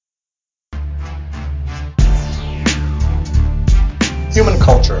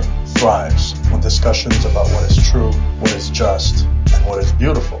culture thrives when discussions about what is true, what is just, and what is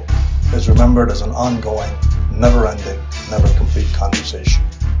beautiful is remembered as an ongoing, never-ending, never-complete conversation.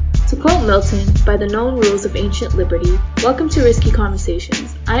 To quote Milton, by the known rules of ancient liberty, welcome to Risky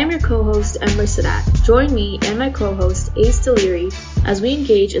Conversations. I am your co-host, Enver Sadat. Join me and my co-host, Ace Deliri, as we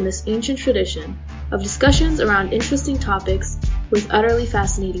engage in this ancient tradition of discussions around interesting topics with utterly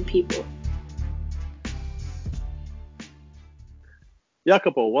fascinating people.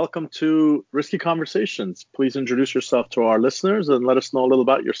 Jacopo, welcome to Risky Conversations. Please introduce yourself to our listeners and let us know a little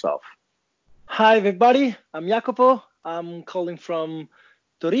about yourself. Hi, everybody. I'm Jacopo. I'm calling from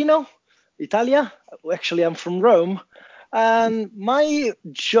Torino, Italia. Actually, I'm from Rome. And my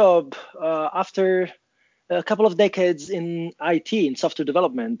job after a couple of decades in IT, in software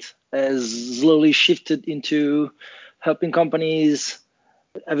development, has slowly shifted into helping companies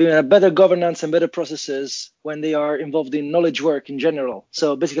having a better governance and better processes when they are involved in knowledge work in general.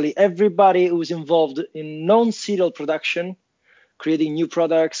 So basically, everybody who's involved in non-serial production, creating new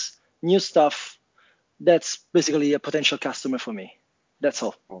products, new stuff, that's basically a potential customer for me. That's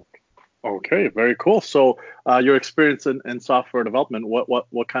all. Okay, very cool. So your experience in software development,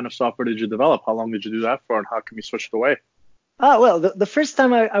 what kind of software did you develop? How long did you do that for, and how can we switch it away? Well, the first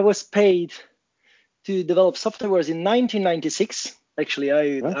time I was paid to develop software was in 1996. Actually,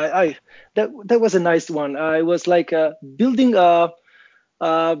 that was a nice one. I was like building a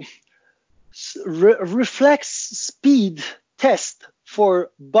reflex speed test for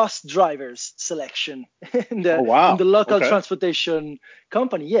bus drivers selection in the local transportation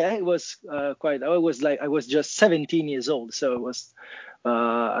company. Yeah, it was quite. I was just 17 years old, so it was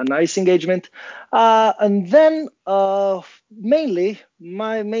a nice engagement. And then mainly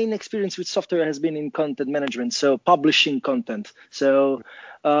my main experience with software has been in content management, so publishing content. So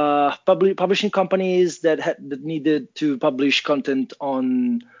publishing companies that needed to publish content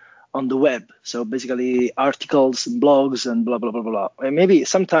on the web. So basically articles and blogs and blah, blah, blah, blah, blah. And maybe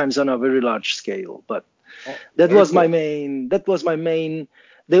sometimes on a very large scale, but that was my main,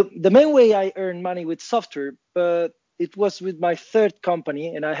 the main way I earned money with software, but it was with my third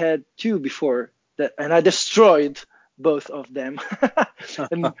company, and I had two before that, and I destroyed both of them.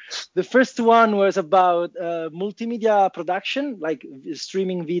 And the first one was about multimedia production, like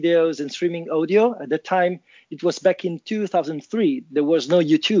streaming videos and streaming audio. At the time, it was back in 2003. There was no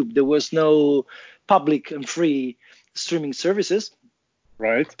YouTube. There was no public and free streaming services.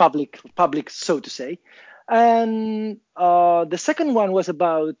 Right. Public, so to say. And the second one was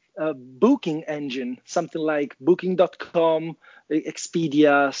about a booking engine, something like Booking.com,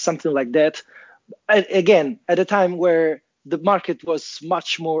 Expedia, something like that. Again, at a time where the market was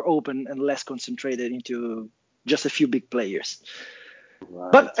much more open and less concentrated into just a few big players.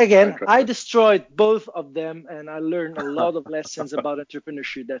 Right. But again, I destroyed both of them, and I learned a lot of lessons about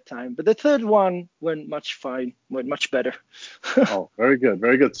entrepreneurship that time. But the third one went much better. Oh, very good,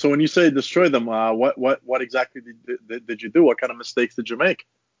 very good. So when you say destroy them, what exactly did you do? What kind of mistakes did you make?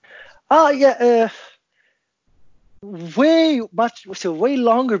 Way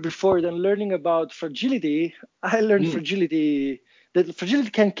longer before than learning about fragility. I learned fragility, that fragility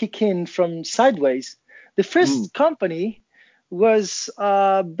can kick in from sideways. The first company was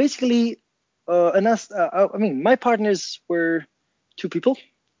basically my partners were two people.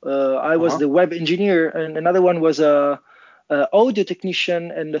 I was the web engineer, and another one was a audio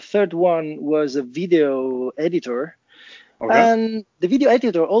technician, and the third one was a video editor. Okay. And the video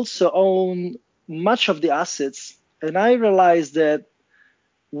editor also owned much of the assets. And I realized that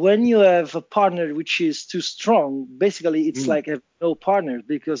when you have a partner which is too strong, basically it's like have no partner,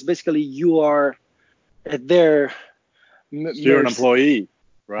 because basically you are at their so you're an employee.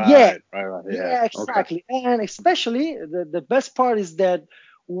 Right. Yeah. Right. Yeah, exactly. Okay. And especially the best part is that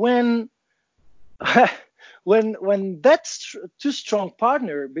when that too strong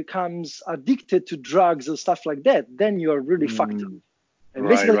partner becomes addicted to drugs or stuff like that, then you are really fucked up. And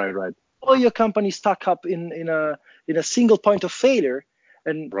right. All your company stuck up in a single point of failure,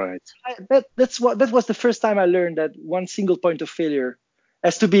 and that was the first time I learned that one single point of failure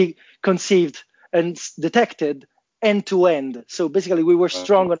has to be conceived and detected end to end. So basically, we were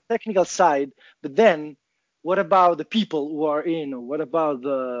strong on the technical side, but then what about the people who are in? Or what about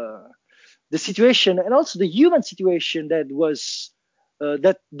the situation and also the human situation that was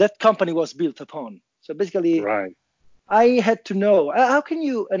that company was built upon? So basically, I had to know how can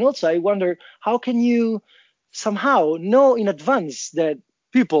you, and also I wonder how can you somehow know in advance that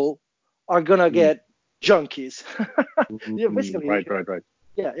people are gonna get junkies? Yeah, basically. Right.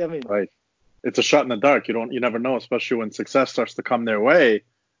 Yeah, I mean. Right. It's a shot in the dark. You never know, especially when success starts to come their way.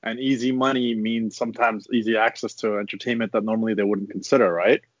 and easy money means sometimes easy access to entertainment that normally they wouldn't consider,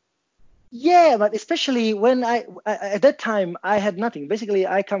 right? Yeah, but especially when I at that time I had nothing. Basically,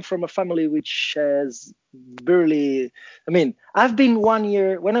 I come from a family which has barely. I mean, I've been 1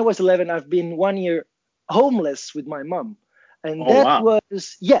 year when I was 11. I've been 1 year homeless with my mom, and that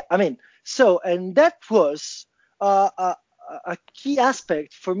was yeah. I mean, and that was a key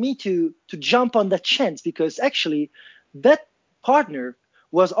aspect for me to jump on that chance, because actually that partner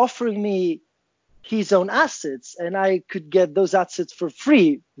was offering me his own assets, and I could get those assets for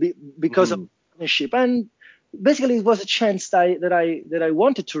free because of partnership. And basically, it was a chance that I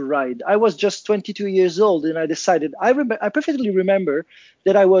wanted to ride. I was just 22 years old, and I decided. I perfectly remember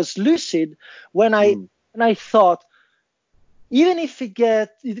that I was lucid when I thought, even if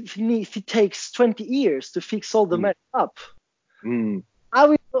it takes 20 years to fix all the mess up, I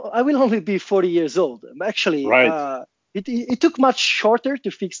will only be 40 years old. Actually, right. It took much shorter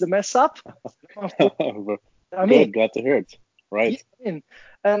to fix the mess up. Glad to hear it. Right. Yeah,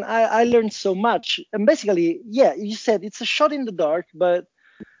 and I learned so much. And basically, yeah, you said it's a shot in the dark, but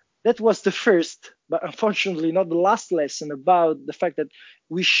that was the first, but unfortunately not the last lesson about the fact that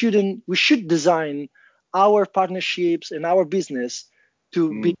we should design our partnerships and our business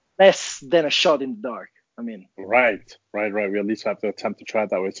to be less than a shot in the dark. I mean, right. We at least have to attempt to try it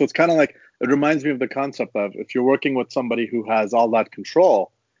that way. So it's kind of like, it reminds me of the concept of, if you're working with somebody who has all that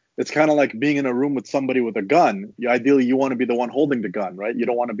control, it's kind of like being in a room with somebody with a gun. Ideally, you want to be the one holding the gun, right? You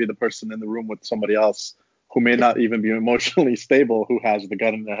don't want to be the person in the room with somebody else who may not even be emotionally stable, who has the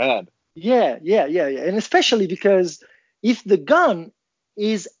gun in their hand. Yeah. And especially because if the gun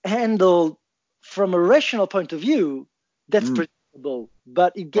is handled from a rational point of view, that's predictable.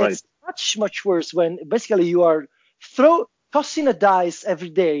 But it gets much worse when basically you are tossing a dice every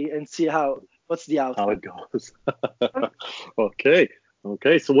day and see what's the outcome. How it goes. Okay.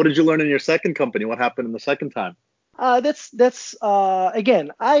 So what did you learn in your second company? What happened in the second time? That's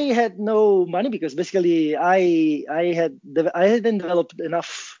again, I had no money because basically I hadn't developed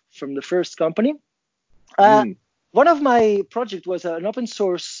enough from the first company. One of my projects was an open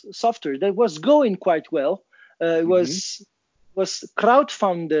source software that was going quite well. It was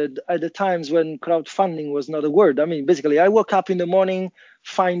crowdfunded at the times when crowdfunding was not a word. I mean, basically, I woke up in the morning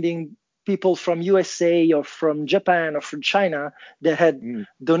finding people from USA or from Japan or from China that had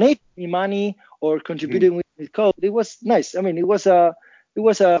donated me money or contributed with code. It was nice. I mean, it was a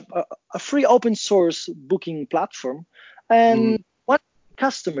free open source booking platform, and one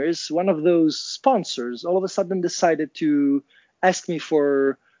of those sponsors, all of a sudden decided to ask me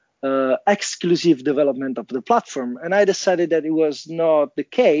for exclusive development of the platform, and I decided that it was not the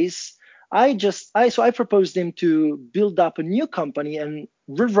case. So I proposed him to build up a new company and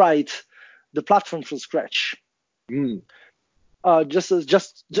rewrite the platform from scratch. Just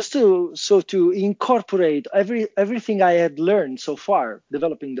to incorporate everything I had learned so far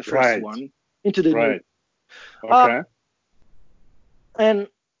developing the first one into the new. Okay. And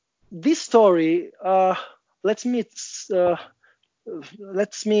this story, let me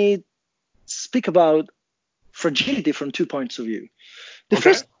speak about fragility from 2 points of view. The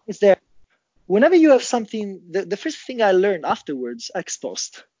first is that whenever you have something, the first thing I learned afterwards, ex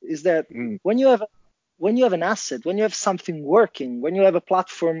post, is that when you have an asset, when you have something working, when you have a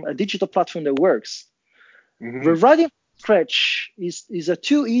digital platform that works, rewriting from scratch is a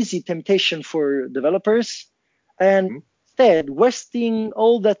too easy temptation for developers, and instead wasting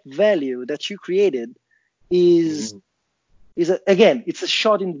all that value that you created is it's a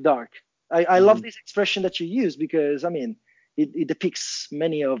shot in the dark. I love this expression that you use because, I mean, it depicts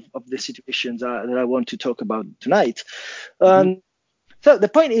many of the situations that I want to talk about tonight. So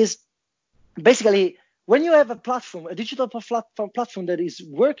the point is, basically, when you have a digital platform that is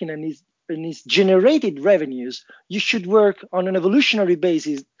working and is generated revenues, you should work on an evolutionary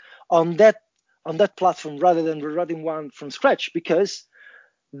basis on that platform rather than rewriting one from scratch, because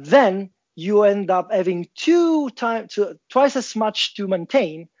then you end up having twice as much to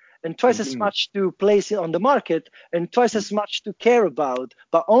maintain and twice as much to place it on the market and twice as much to care about,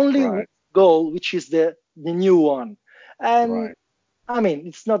 but only one goal, which is the new one. And I mean,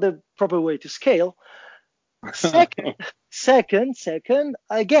 it's not the proper way to scale. Second,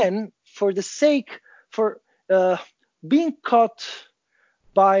 again, for being caught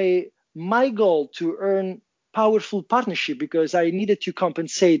by my goal to earn powerful partnership because I needed to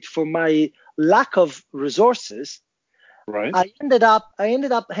compensate for my lack of resources. I ended up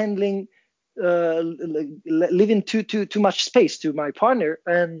handling leaving too much space to my partner,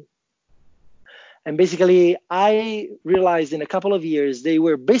 and basically I realized in a couple of years they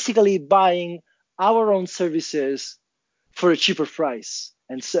were basically buying our own services for a cheaper price,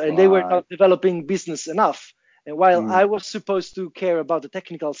 and they were not developing business enough. And while I was supposed to care about the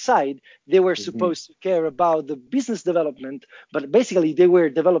technical side, they were supposed to care about the business development. But basically, they were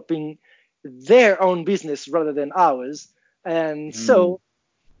developing their own business rather than ours. And so,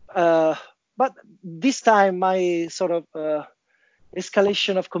 but this time, my sort of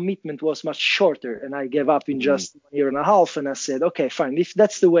escalation of commitment was much shorter, and I gave up in just 1.5 years. And I said, okay, fine. If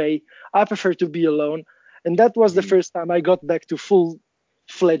that's the way, I prefer to be alone. And that was the first time I got back to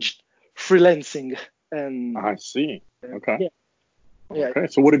full-fledged freelancing. And I see. Okay. Yeah. Okay.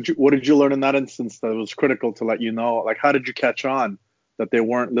 So what did you learn in that instance that was critical to let you know? Like, how did you catch on that they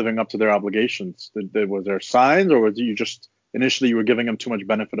weren't living up to their obligations? Was there signs, or was you just initially you were giving them too much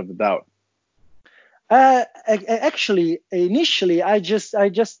benefit of the doubt? Actually, initially,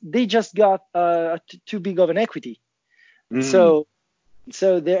 they just got too big of an equity. So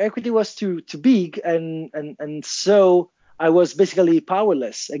their equity was too big, and so I was basically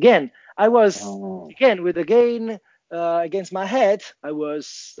powerless. Again, I was against my head. I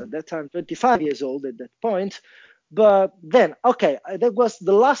was at that time 25 years old at that point. But then, okay, that was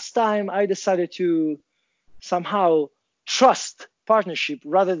the last time I decided to somehow trust partnership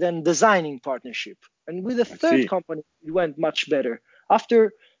rather than designing partnership. And with the third company, it went much better.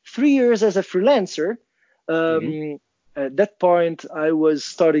 After 3 years as a freelancer, at that point, I was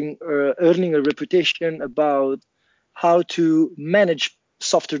starting earning a reputation about how to manage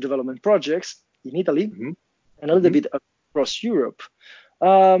software development projects in Italy and a little bit across Europe.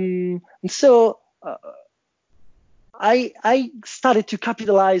 And so I started to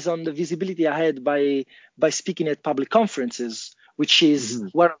capitalize on the visibility I had by speaking at public conferences, which is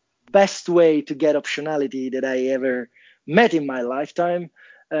one of the best way to get optionality that I ever met in my lifetime.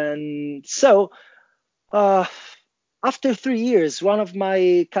 And so after 3 years, one of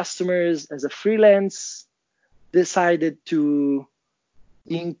my customers as a freelance decided to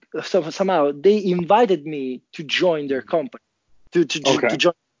somehow they invited me to join their company, to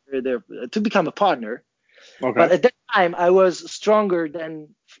join to become a partner. Okay. But at that time, I was stronger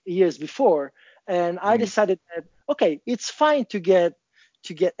than years before, and I decided that okay, it's fine to get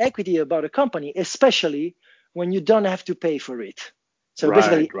equity about a company, especially when you don't have to pay for it. So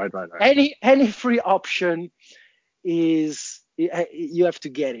basically, any free option is you have to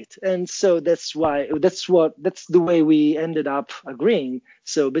get it, and so that's the way we ended up agreeing.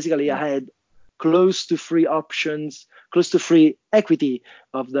 So basically, I had close to free options, close to free equity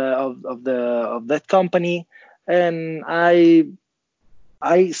of that company, and I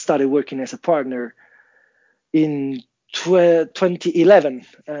started working as a partner in 2011,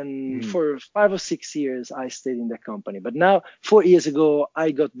 and for 5 or 6 years I stayed in that company. But now 4 years ago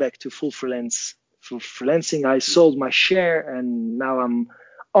I got back to full freelancing. I sold my share, and now I'm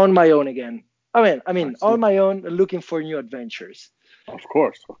on my own again. I mean on my own, looking for new adventures. Of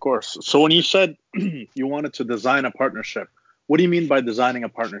course. So when you said you wanted to design a partnership, what do you mean by designing a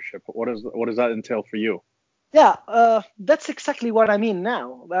partnership? What does that entail for you? Yeah, that's exactly what I mean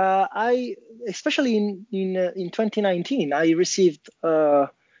now. Especially in 2019, I received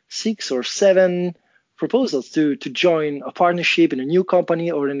 6 or 7 proposals to join a partnership in a new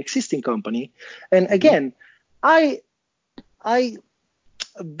company or an existing company. And again, I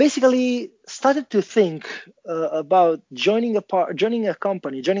basically started to think about joining a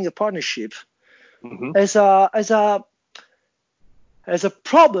partnership as a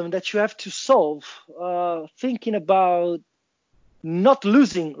problem that you have to solve, thinking about not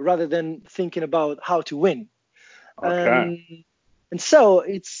losing rather than thinking about how to win. Okay. And so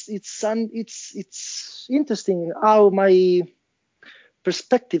it's interesting how my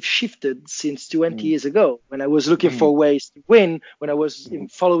perspective shifted since 20 years ago, when I was looking for ways to win, when I was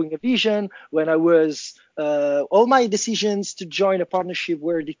following a vision, when I was all my decisions to join a partnership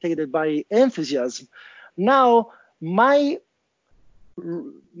were dictated by enthusiasm. Now my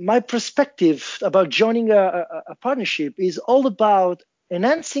perspective about joining a partnership is all about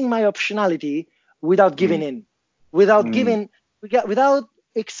enhancing my optionality without giving in, without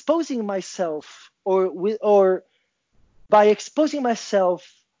exposing myself, or by exposing myself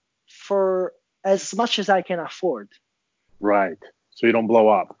for as much as I can afford. Right. So you don't blow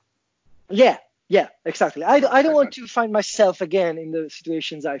up. Yeah, exactly. I don't want to find myself again in the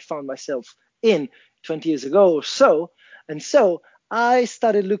situations I found myself in 20 years ago or so. And so I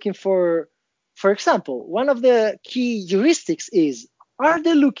started looking for example, one of the key heuristics is, are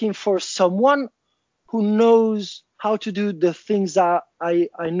they looking for someone who knows how to do the things that I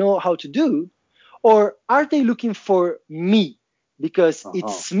know how to do, or are they looking for me because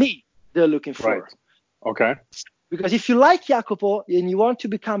it's me they're looking for? Right. Okay. Because if you like Jacopo and you want to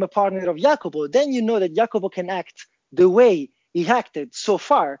become a partner of Jacopo, then you know that Jacopo can act the way he acted so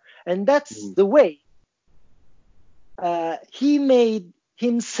far, and that's the way he made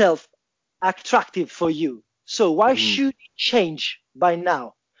himself attractive for you. So why should he change by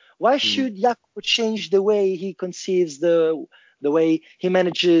now? Why should Jacopo change the way he conceives the way he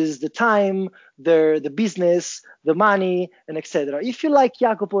manages the time, the business, the money, and etc.? If you like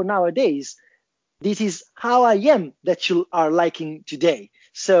Jacopo nowadays, this is how I am that you are liking today.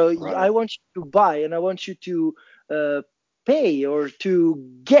 So I want you to buy, and I want you to pay or to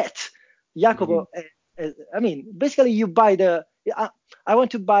get Jacopo. I mean, basically, you buy the. I want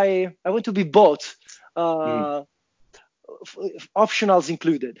to be bought. Optionals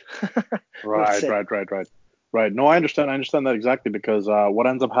included. Right. No, I understand that exactly, because what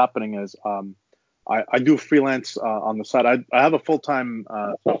ends up happening is I do freelance on the side. I have a full-time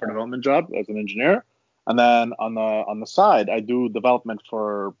software development job as an engineer, and then on the side I do development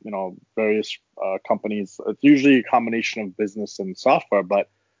for various companies. It's usually a combination of business and software, but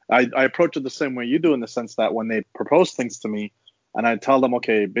I approach it the same way you do, in the sense that when they propose things to me, and I tell them,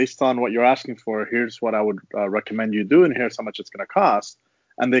 okay, based on what you're asking for, here's what I would recommend you do, and here's how much it's going to cost.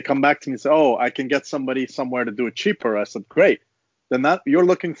 And they come back to me and say, oh, I can get somebody somewhere to do it cheaper. I said, great. Then you're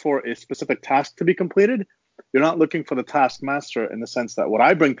looking for a specific task to be completed. You're not looking for the taskmaster, in the sense that what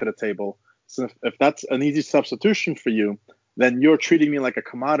I bring to the table. So if that's an easy substitution for you, then you're treating me like a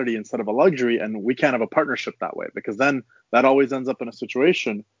commodity instead of a luxury, and we can't have a partnership that way, because then that always ends up in a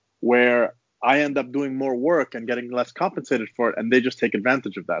situation where I end up doing more work and getting less compensated for it, and they just take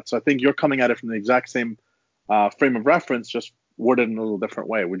advantage of that. So I think you're coming at it from the exact same frame of reference, just worded in a little different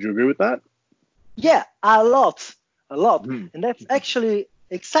way. Would you agree with that? Yeah, a lot. And that's actually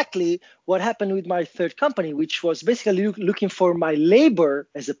exactly what happened with my third company, which was basically looking for my labor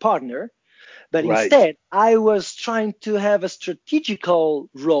as a partner. But instead, I was trying to have a strategical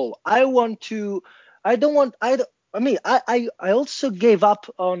role. I also gave up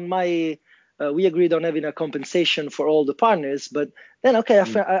on my. We agreed on having a compensation for all the partners, but then I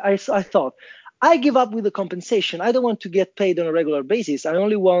thought, I give up with the compensation. I don't want to get paid on a regular basis. I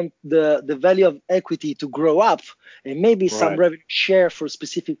only want the value of equity to grow up, and maybe some revenue share for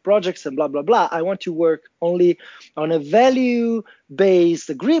specific projects and blah, blah, blah. I want to work only on a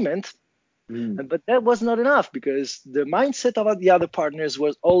value-based agreement. But that was not enough, because the mindset of the other partners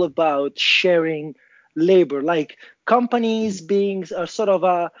was all about sharing labor, like companies being a sort of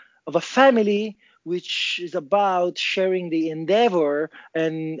a family, which is about sharing the endeavor,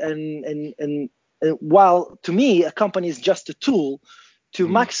 and while to me a company is just a tool to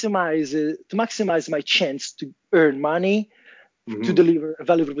maximize my chance to earn money, to deliver a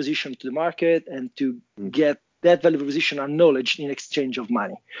value proposition to the market, and to get that value proposition acknowledged in exchange of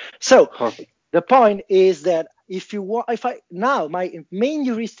money. So the point is that my main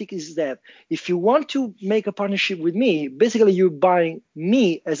heuristic is that if you want to make a partnership with me, basically you're buying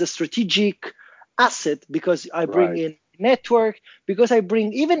me as a strategic asset, because I bring in network, because I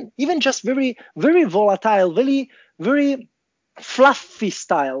bring even just very, very volatile, very, very fluffy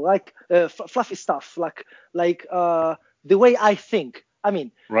style, like fluffy stuff, like the way I think. I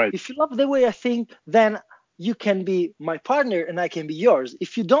mean, if you love the way I think, then you can be my partner and I can be yours.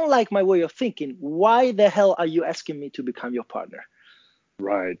 If you don't like my way of thinking, why the hell are you asking me to become your partner?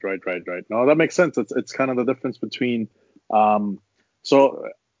 Right. No, that makes sense. It's kind of the difference between, so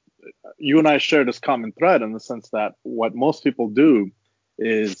you and I share this common thread, in the sense that what most people do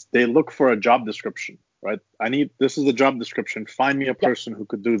is they look for a job description, right? This is the job description. Find me a person who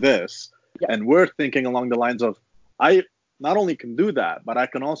could do this. And we're thinking along the lines of, I not only can do that, but I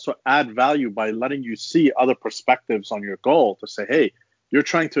can also add value by letting you see other perspectives on your goal, to say, hey, you're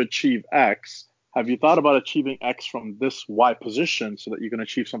trying to achieve X. Have you thought about achieving X from this Y position, so that you can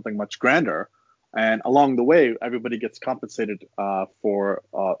achieve something much grander? And along the way, everybody gets compensated for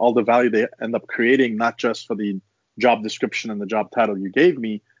all the value they end up creating, not just for the job description and the job title you gave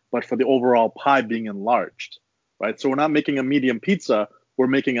me, but for the overall pie being enlarged, right? So we're not making a medium pizza, we're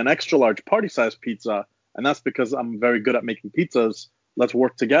making an extra large party-sized pizza. And that's because I'm very good at making pizzas. Let's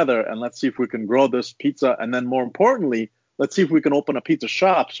work together and let's see if we can grow this pizza. And then more importantly, let's see if we can open a pizza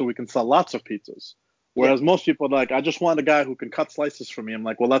shop so we can sell lots of pizzas. Whereas most people are like, I just want a guy who can cut slices for me. I'm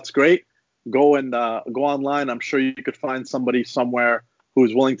like, well, that's great. Go online. I'm sure you could find somebody somewhere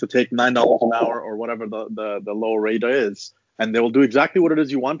who's willing to take $9 an hour or whatever the low rate is. And they will do exactly what it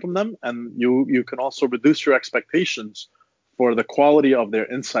is you want from them. And you can also reduce your expectations for the quality of their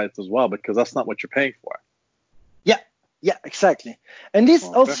insights as well, because that's not what you're paying for. Yeah, exactly. And this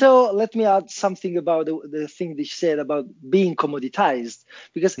also, let me add something about the thing that you said about being commoditized,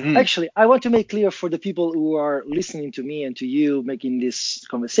 because actually I want to make clear for the people who are listening to me and to you making this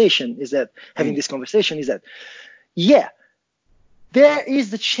conversation, is that having this conversation is that, there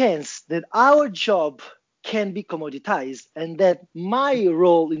is the chance that our job can be commoditized and that my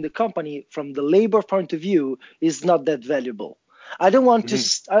role in the company from the labor point of view is not that valuable. I don't want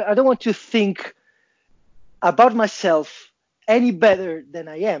to think about myself any better than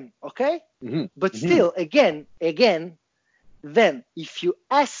I am, okay? But still, again, then if you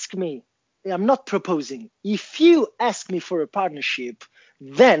ask me, I'm not proposing, if you ask me for a partnership,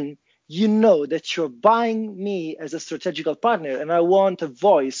 then you know that you're buying me as a strategical partner, and I want a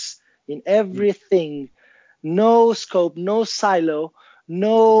voice in everything. No scope, no silo,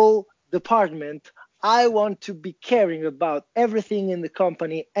 no department. I want to be caring about everything in the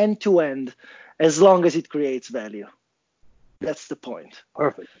company end to end, as long as it creates value. That's the point.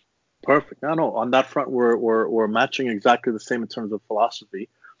 Perfect. No. On that front, we're matching exactly the same in terms of philosophy.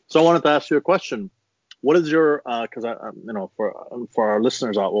 So I wanted to ask you a question. What is your because for our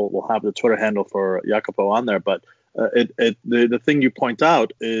listeners out, we'll have the Twitter handle for Jacopo on there, but the thing you point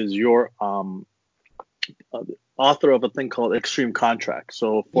out is you're author of a thing called Extreme Contract.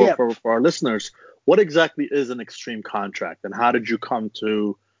 So for our listeners, what exactly is an extreme contract, and how did you come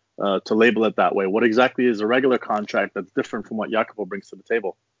to label it that way? What exactly is a regular contract that's different from what Jacopo brings to the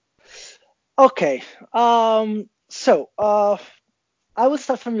table? Okay, so I will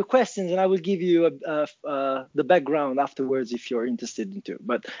start from your questions, and I will give you the background afterwards if you're interested into.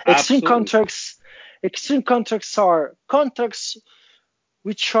 But extreme contracts are contracts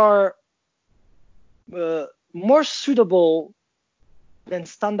which are more suitable than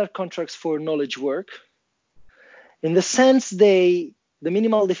standard contracts for knowledge work. In the sense, the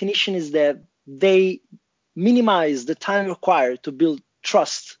minimal definition is that they minimize the time required to build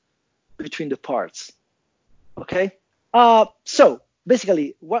trust between the parts. Okay, so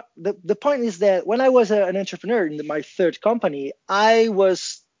basically, what the point is that when I was an entrepreneur in my third company, I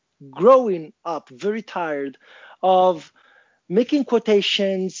was growing up very tired of making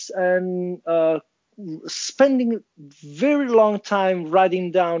quotations and spending very long time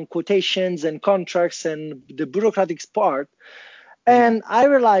writing down quotations and contracts and the bureaucratic part. And I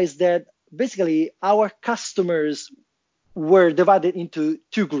realized that basically our customers were divided into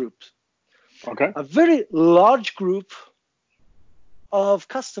two groups. Okay. A very large group of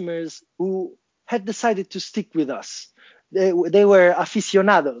customers who had decided to stick with us. They were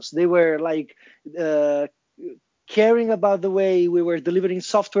aficionados. They were like caring about the way we were delivering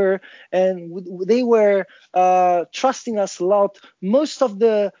software, and they were trusting us a lot. Most of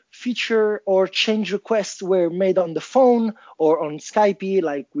the feature or change requests were made on the phone or on Skype,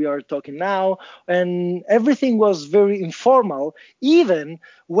 like we are talking now, and everything was very informal, even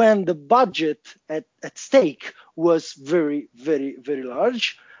when the budget at stake was very, very, very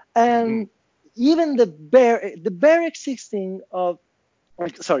large. And even the bare existence of a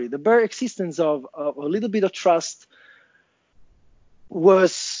little bit of trust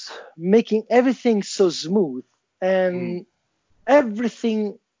was making everything so smooth, and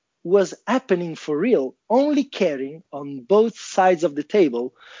everything was happening for real, only caring on both sides of the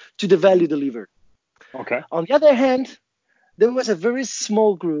table to the value delivered. Okay. On the other hand, there was a very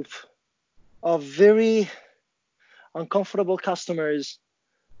small group of very uncomfortable customers,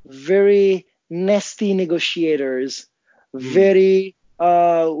 very nasty negotiators, very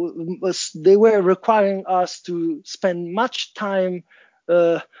they were requiring us to spend much time,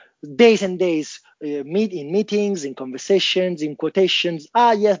 days and days, in meetings, in conversations, in quotations.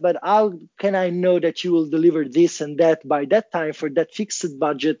 Yes, but how can I know that you will deliver this and that by that time for that fixed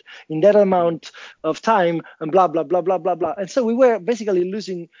budget in that amount of time, and blah, blah, blah, blah, blah, blah. And so we were basically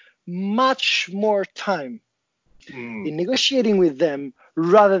losing much more time in negotiating with them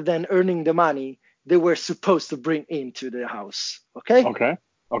rather than earning the money they were supposed to bring into the house. Okay.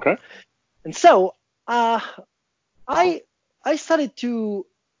 And so I started to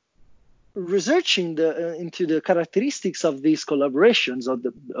researching into the characteristics of these collaborations, of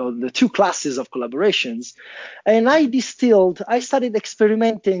the two classes of collaborations, and I started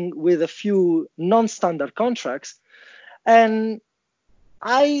experimenting with a few non-standard contracts, and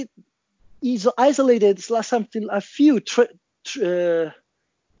I isolated a few traits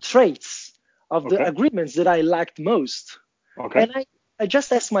of the agreements that I liked most. And I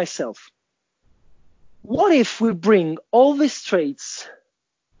just asked myself, what if we bring all these traits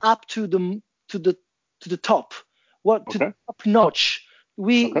up to the top, to the top notch?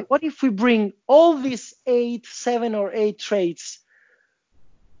 What if we bring all these 7 or 8 traits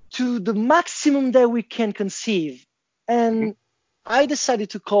to the maximum that we can conceive? And I decided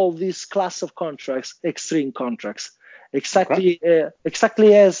to call this class of contracts extreme contracts, exactly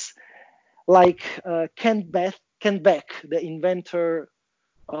as like Ken Beck, the inventor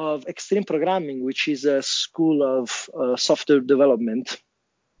of extreme programming, which is a school of software development,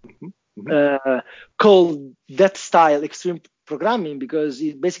 called that style extreme programming because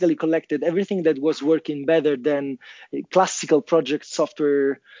it basically collected everything that was working better than classical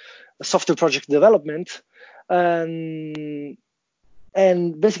software project development.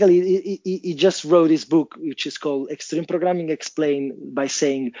 And basically, he just wrote this book, which is called Extreme Programming Explained, by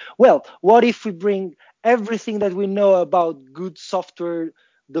saying, well, what if we bring everything that we know about good software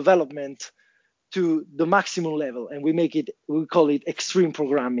development to the maximum level, and we call it extreme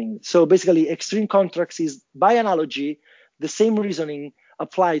programming. So basically, extreme contracts is, by analogy, the same reasoning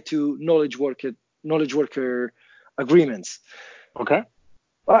applied to knowledge worker agreements. Okay.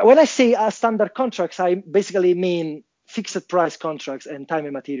 When I say standard contracts, I basically mean fixed price contracts and time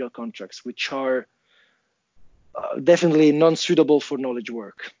and material contracts, which are definitely non-suitable for knowledge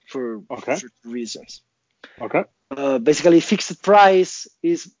work for certain reasons. Okay. Basically, fixed price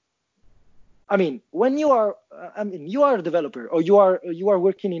is, when you are a developer or you are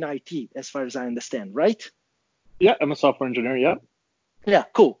working in IT, as far as I understand, right? Yeah, I'm a software engineer. Yeah. Yeah,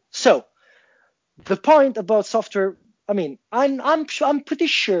 cool. So the point about software, I'm pretty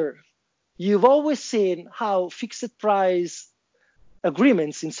sure you've always seen how fixed price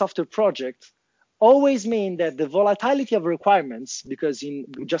agreements in software projects always mean that the volatility of requirements, because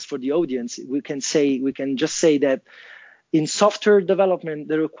just for the audience, we can just say that in software development,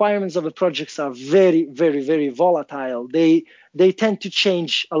 the requirements of the projects are very, very, very volatile. They tend to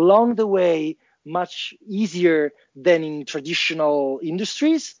change along the way much easier than in traditional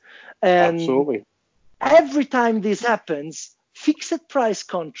industries. And absolutely. Every time this happens, fixed price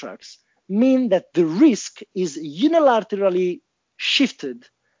contracts mean that the risk is unilaterally shifted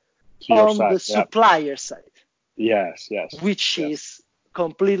on the supplier side. Yes. Which is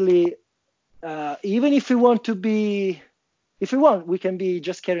completely, even if we want to be, we can be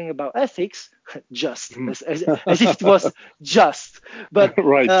just caring about ethics, as if it was just. But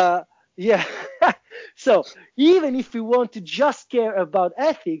right. Yeah. So even if we want to just care about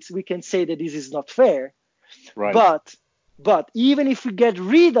ethics, we can say that this is not fair. Right. But even if we get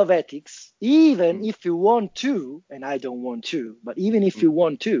rid of ethics, even if you want to, and I don't want to, but even if you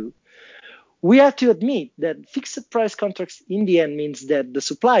want to, we have to admit that fixed price contracts in the end means that the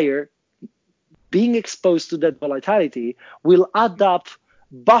supplier, being exposed to that volatility, will add up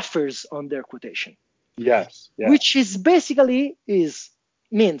buffers on their quotation. Yes. Which is basically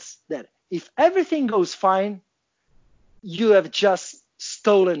means that if everything goes fine, you have just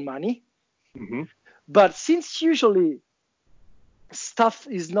stolen money. But since usually stuff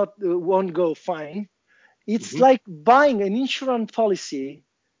won't go fine, it's like buying an insurance policy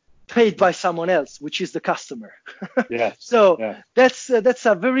paid by someone else, which is the customer. That's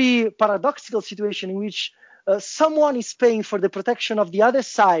a very paradoxical situation in which someone is paying for the protection of the other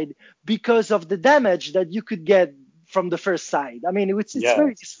side because of the damage that you could get from the first side. It's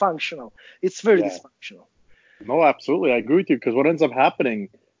very dysfunctional. It's very dysfunctional. No, absolutely. I agree with you, because what ends up happening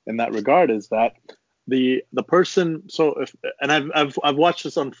in that regard is that the person, I've watched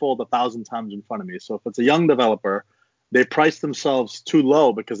this unfold 1,000 times in front of me. So if it's a young developer, they price themselves too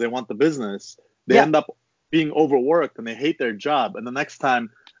low because they want the business. They end up being overworked and they hate their job. And the next time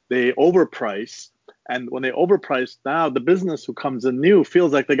they overprice, and when they overprice, now the business who comes in new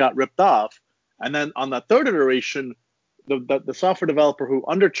feels like they got ripped off. And then on that third iteration, the software developer who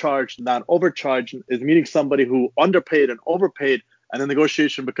undercharged and not overcharged is meeting somebody who underpaid and overpaid, and the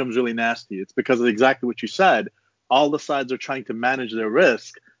negotiation becomes really nasty. It's because of exactly what you said. All the sides are trying to manage their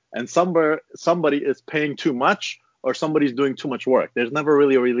risk, and somebody is paying too much or somebody's doing too much work. There's never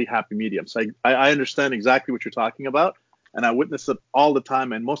really a really happy medium. So I understand exactly what you're talking about, and I witness it all the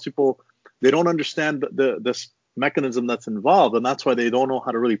time. And most people, they don't understand this mechanism that's involved, and that's why they don't know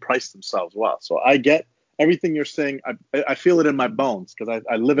how to really price themselves well. So I get everything you're saying. I feel it in my bones because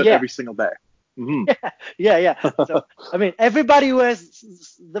I live it every single day. Yeah. So, everybody who has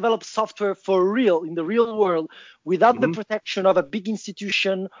developed software for real in the real world without the protection of a big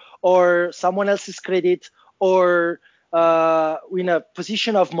institution or someone else's credit or in a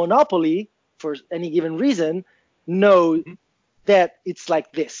position of monopoly for any given reason know that it's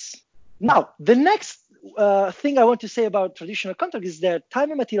like this. Now, the next thing I want to say about traditional contracts is that time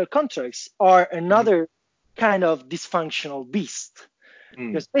and material contracts are another kind of dysfunctional beast.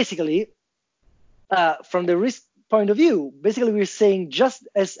 Because basically, from the risk point of view, basically we're saying just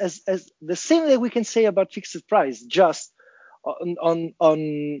as the same that we can say about fixed price, just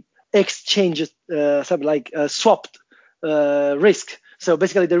on exchanges, something like swapped risk. So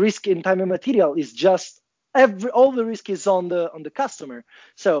basically, the risk in time and material is just all the risk is on the customer.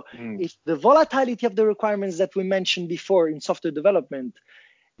 So if the volatility of the requirements that we mentioned before in software development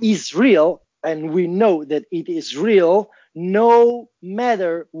is real, and we know that it is real, no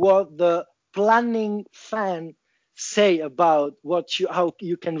matter what the planning fan say about how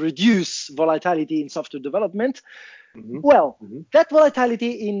you can reduce volatility in software development. Well, that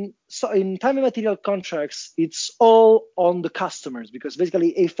volatility in time and material contracts, it's all on the customers, because basically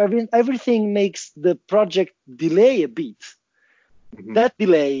if everything makes the project delay a bit, that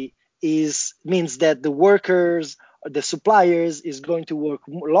delay means that the workers, the suppliers is going to work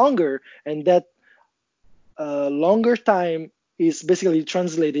longer, and that longer time is basically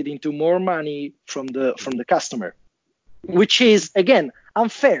translated into more money from the customer, which is again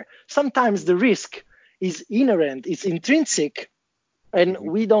unfair. Sometimes the risk is inherent, it's intrinsic, and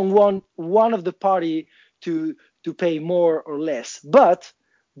we don't want one of the party to pay more or less. But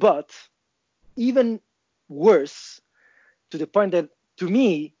even worse, to the point that to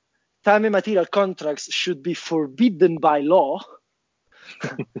me, time and material contracts should be forbidden by law.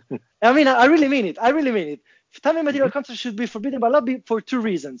 I mean, I really mean it. Time and material contracts should be forbidden by law for two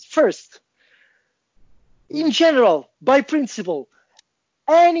reasons. First, in general, by principle,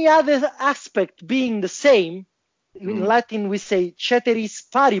 any other aspect being the same, in Latin we say ceteris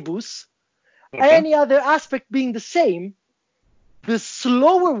paribus, any other aspect being the same, the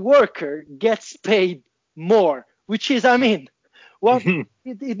slower worker gets paid more, which is, I mean,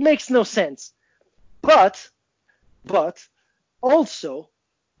 it makes no sense. But also,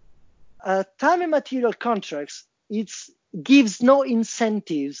 time and material contracts, it gives no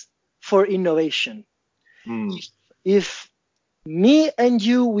incentives for innovation. If me and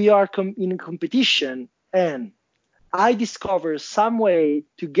you, we are in competition, and I discover some way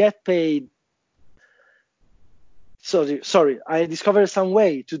to get paid. I discovered some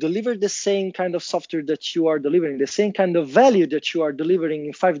way to deliver the same kind of software that you are delivering, the same kind of value that you are delivering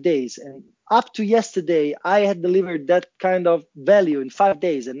in 5 days. And up to yesterday, I had delivered that kind of value in 5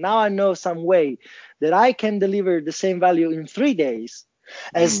 days. And now I know some way that I can deliver the same value in 3 days.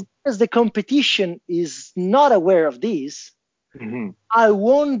 As the competition is not aware of this, I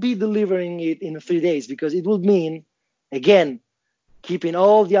won't be delivering it in 3 days, because it would mean, again, keeping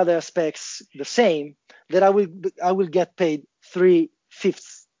all the other aspects the same, that I will get paid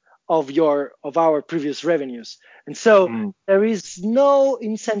 3/5 of our previous revenues. And so there is no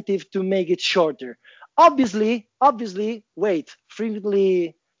incentive to make it shorter. Obviously,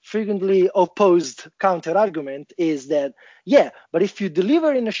 frequently opposed counter argument is that, but if you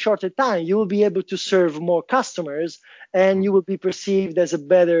deliver in a shorter time, you will be able to serve more customers, and you will be perceived as a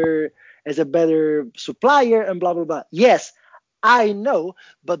better supplier, and blah blah blah. Yes, I know,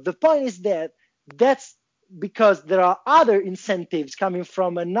 but the point is that that's because there are other incentives coming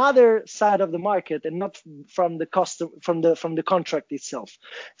from another side of the market, and not from the cost from the contract itself.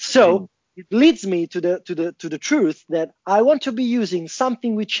 So it leads me to the truth that I want to be using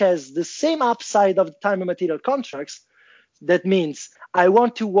something which has the same upside of time and material contracts. That means I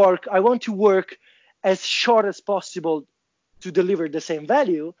want to work as short as possible to deliver the same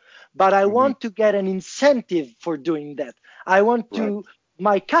value, but I want to get an incentive for doing that. I want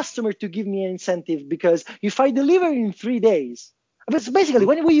my customer to give me an incentive, because if I deliver in 3 days, basically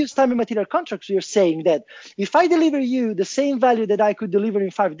when we use time and material contracts, we are saying that if I deliver you the same value that I could deliver in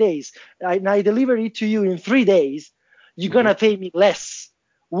 5 days, and I deliver it to you in 3 days, you're going to pay me less.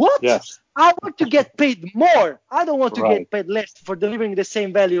 What? Yes. I want to get paid more. I don't want to get paid less for delivering the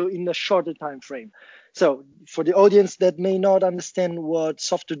same value in a shorter time frame. So for the audience that may not understand what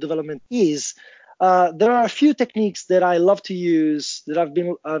software development is, there are a few techniques that I love to use, that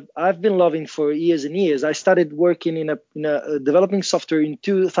I've been loving for years and years. I started working in a developing software in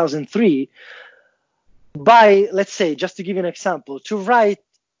 2003 by, let's say, just to give you an example, to write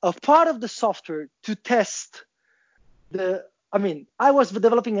a part of the software to test I was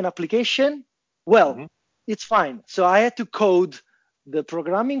developing an application. It's fine. So I had to code the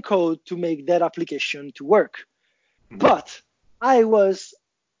programming code to make that application to work. But I was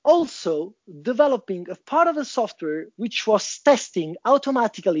also developing a part of the software which was testing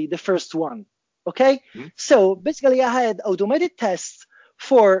automatically the first one. Okay? So basically I had automated tests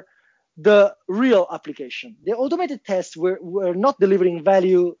for the real application. The automated tests were not delivering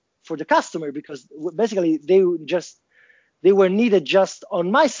value for the customer, because basically they were needed just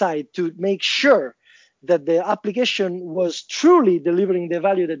on my side to make sure that the application was truly delivering the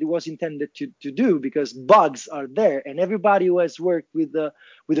value that it was intended to do, because bugs are there, and everybody who has worked with the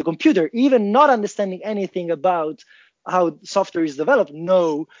computer, even not understanding anything about how software is developed,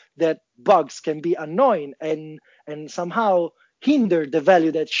 know that bugs can be annoying and somehow hinder the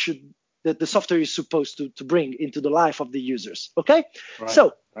value that the software is supposed to bring into the life of the users. Okay?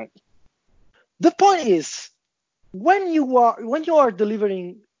 The point is, when you are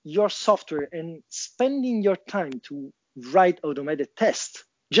delivering your software and spending your time to write automated tests,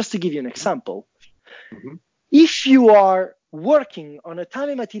 just to give you an example, if you are working on a time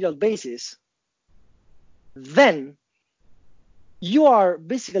and material basis, then you are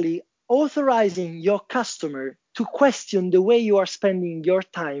basically authorizing your customer to question the way you are spending your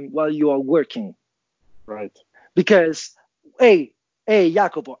time while you are working. Right. Because, hey,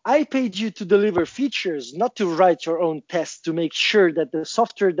 Jacopo, I paid you to deliver features, not to write your own tests to make sure that the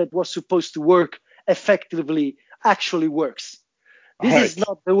software that was supposed to work effectively actually works. This is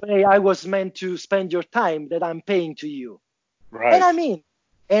not the way I was meant to spend your time that I'm paying to you. Right. And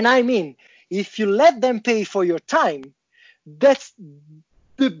I mean, if you let them pay for your time, that's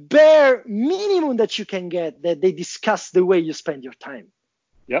the bare minimum that you can get, that they discuss the way you spend your time.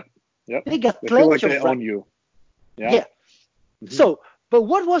 Yep. They got they plenty feel like of they own you. Yeah. So, but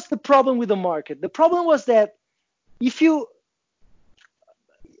what was the problem with the market? The problem was that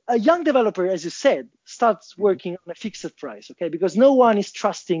a young developer, as you said, starts working on a fixed price, okay? Because no one is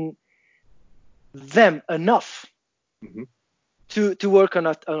trusting them enough to work on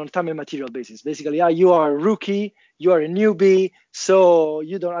a time and material basis. Basically, you are a rookie, you are a newbie, so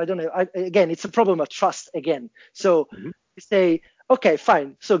again, it's a problem of trust again. So you say, okay,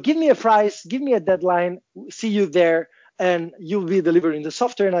 fine. So give me a price, give me a deadline, see you there, and you'll be delivering the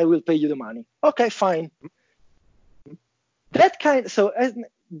software and I will pay you the money. Okay, fine.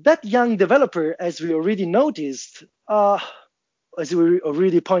 That young developer, as we already noticed, as we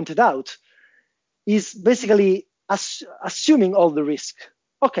already pointed out, is basically assuming all the risk.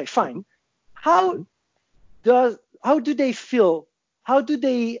 Okay, fine. How do they feel? How do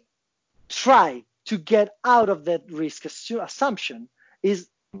they try to get out of that risk assumption?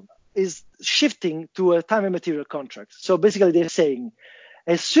 Is shifting to a time and material contract. So basically, they're saying,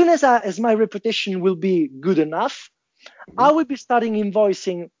 as soon as my reputation will be good enough, I will be starting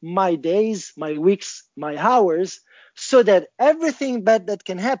invoicing my days, my weeks, my hours, so that everything bad that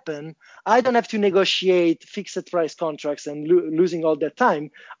can happen, I don't have to negotiate fixed price contracts and losing all that time.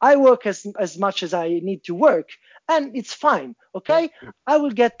 I work as much as I need to work, and it's fine, okay? I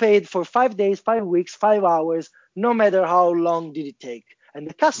will get paid for 5 days, 5 weeks, 5 hours, no matter how long did it take. And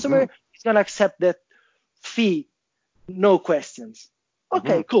the customer is going to accept that fee, no questions.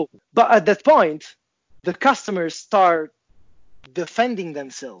 Okay, cool. But at that point, the customers start defending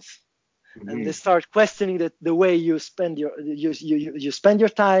themselves, and they start questioning the way you spend you spend your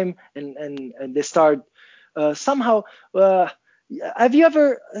time, and they start somehow. Have you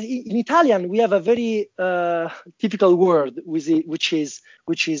ever, in Italian, we have a very typical word which is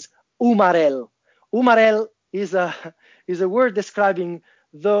umarell. Umarell is a word describing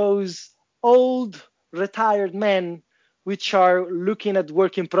those old retired men which are looking at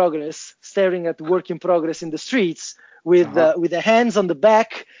work in progress, staring at work in progress in the streets with the hands on the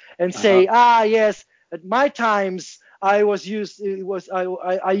back and say, yes, at my times I used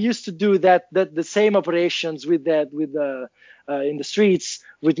to do the same operations in the streets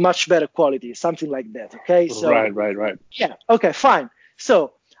with much better quality, something like that. Okay. So right. Yeah. Okay. Fine.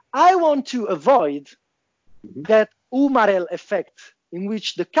 So I want to avoid that umarell effect in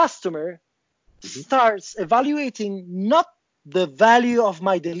which the customer starts evaluating not the value of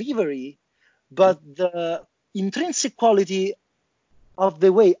my delivery, but the intrinsic quality of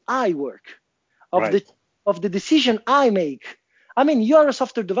the way I work, of the decision I make. I mean, you are a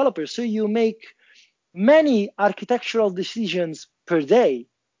software developer, so you make many architectural decisions per day.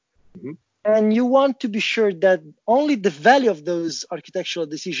 And you want to be sure that only the value of those architectural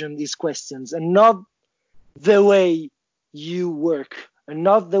decisions is questioned, and not the way you work, and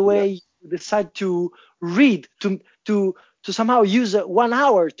not the way you decide to read, to somehow use 1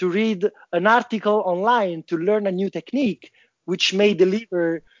 hour to read an article online to learn a new technique, which may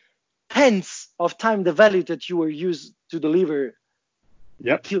deliver tenths of time the value that you were used to deliver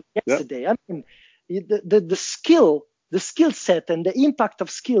till yesterday. I mean, the skill set and the impact of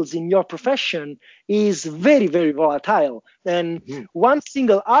skills in your profession is very, very volatile. And one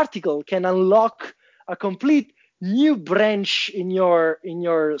single article can unlock a complete new branch in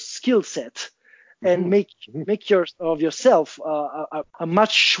your skill set and make yourself a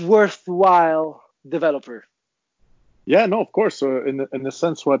much worthwhile developer. Yeah, no, of course. So in the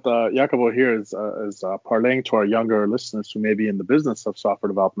sense, what Jacopo here is parlaying to our younger listeners who may be in the business of software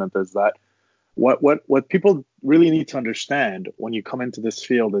development is that what people really need to understand when you come into this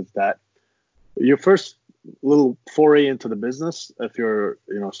field is that your first little foray into the business, if you're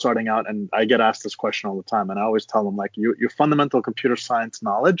starting out, and I get asked this question all the time, and I always tell them, like, your fundamental computer science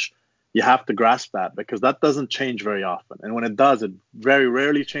knowledge, you have to grasp that, because that doesn't change very often, and when it does, it very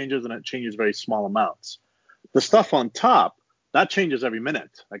rarely changes, and it changes very small amounts. The stuff on top, that changes every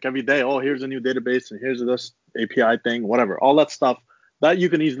minute. Like every day, oh, here's a new database and here's this API thing, whatever. All that stuff that you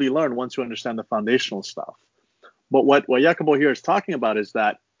can easily learn once you understand the foundational stuff. But what Jacobo here is talking about is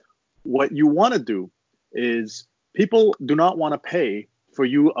that what you want to do is people do not want to pay for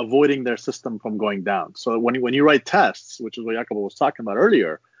you avoiding their system from going down. So when you write tests, which is what Jacobo was talking about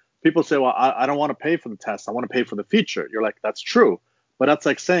earlier, people say, well, I don't want to pay for the test. I want to pay for the feature. You're like, that's true. But that's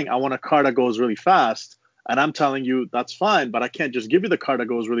like saying, I want a car that goes really fast. And I'm telling you, that's fine, but I can't just give you the car that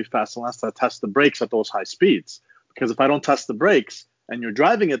goes really fast unless I test the brakes at those high speeds. Because if I don't test the brakes and you're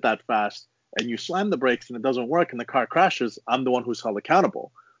driving it that fast and you slam the brakes and it doesn't work and the car crashes, I'm the one who's held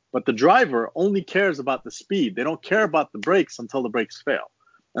accountable. But the driver only cares about the speed. They don't care about the brakes until the brakes fail.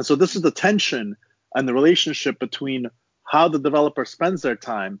 And so this is the tension and the relationship between how the developer spends their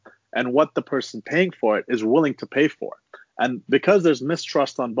time and what the person paying for it is willing to pay for. And because there's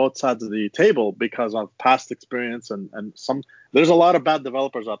mistrust on both sides of the table because of past experience and there's a lot of bad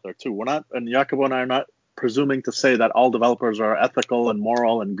developers out there too. We're not, and Jacobo and I are not presuming to say that all developers are ethical and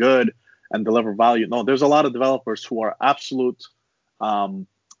moral and good and deliver value. No, there's a lot of developers who are absolute scum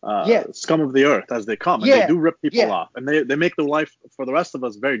of the earth as they come, and they do rip people off, and they make the life for the rest of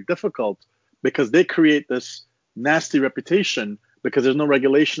us very difficult because they create this nasty reputation because there's no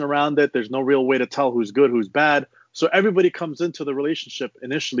regulation around it. There's no real way to tell who's good, who's bad. So everybody comes into the relationship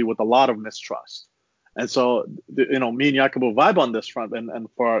initially with a lot of mistrust. And so, me and Jacobo vibe on this front. And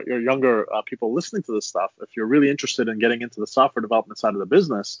for your younger people listening to this stuff, if you're really interested in getting into the software development side of the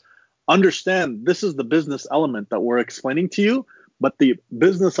business, understand this is the business element that we're explaining to you. But the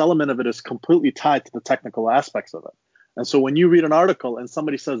business element of it is completely tied to the technical aspects of it. And so when you read an article and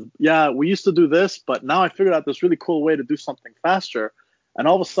somebody says, yeah, we used to do this, but now I figured out this really cool way to do something faster, and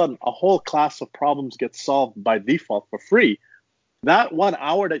all of a sudden a whole class of problems gets solved by default for free, that 1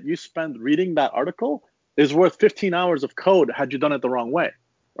 hour that you spend reading that article is worth 15 hours of code had you done it the wrong way,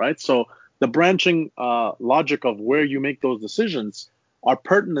 right? So the branching logic of where you make those decisions are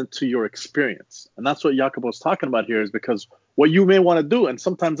pertinent to your experience. And that's what Jacobo is talking about here, is because what you may want to do, and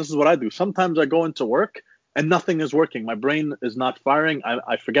sometimes this is what I do. Sometimes I go into work and nothing is working. My brain is not firing.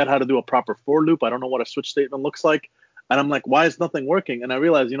 I forget how to do a proper for loop. I don't know what a switch statement looks like. And I'm like, why is nothing working? And I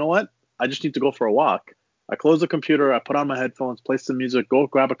realize, you know what? I just need to go for a walk. I close the computer, I put on my headphones, play some music, go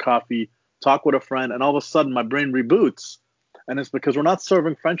grab a coffee, talk with a friend, and all of a sudden my brain reboots. And it's because we're not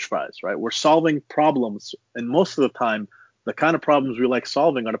serving French fries, right? We're solving problems. And most of the time, the kind of problems we like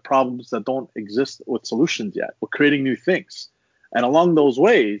solving are the problems that don't exist with solutions yet. We're creating new things. And along those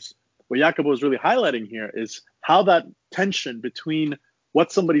ways, what Jacobo is really highlighting here is how that tension between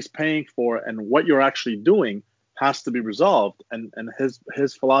what somebody's paying for and what you're actually doing has to be resolved. And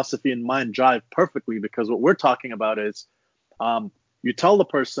his philosophy and mine jive perfectly, because what we're talking about is you tell the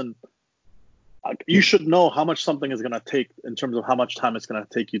person, you should know how much something is going to take in terms of how much time it's going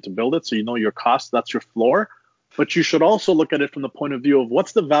to take you to build it. So you know your cost, that's your floor. But you should also look at it from the point of view of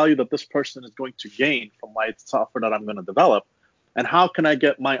what's the value that this person is going to gain from my software that I'm going to develop, and how can I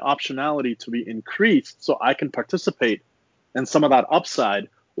get my optionality to be increased so I can participate in some of that upside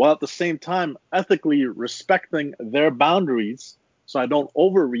while at the same time ethically respecting their boundaries so I don't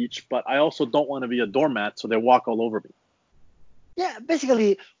overreach, but I also don't want to be a doormat so they walk all over me. Yeah,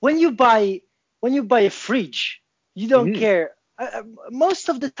 basically, when you buy a fridge, you don't care. Most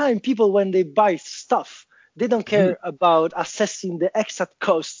of the time, people, when they buy stuff, they don't care about assessing the exact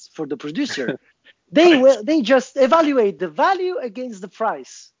costs for the producer. They just evaluate the value against the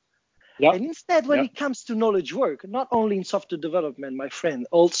price. Yep. And instead, when it comes to knowledge work, not only in software development, my friend,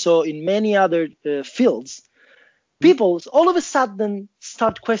 also in many other fields, people all of a sudden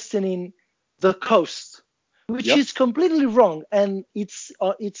start questioning the cost, which is completely wrong. And it's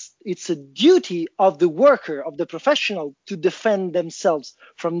a duty of the worker, of the professional, to defend themselves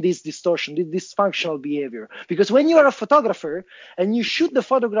from this distortion, this dysfunctional behavior. Because when you are a photographer and you shoot the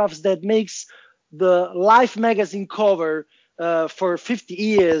photographs that makes the Life magazine cover for 50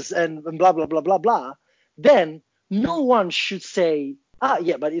 years and blah, blah, blah, blah, blah, then no one should say,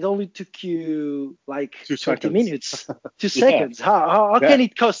 but it only took you like 30 minutes, 2 seconds. How can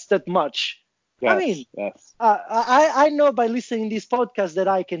it cost that much? Yes, I mean, I know by listening to this podcast that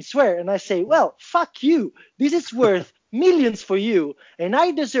I can swear, and I say, well, fuck you. This is worth millions for you, and I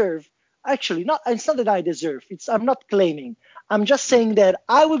deserve. Actually, it's not that I deserve. I'm not claiming. I'm just saying that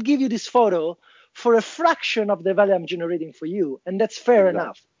I will give you this photo for a fraction of the value I'm generating for you, and that's fair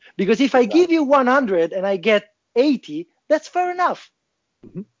enough. Because if I give you 100 and I get 80, that's fair enough.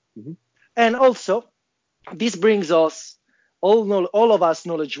 And also, this brings us all of us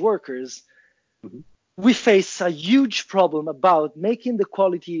knowledge workers. We face a huge problem about making the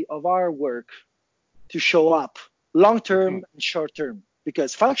quality of our work to show up, long-term and short-term,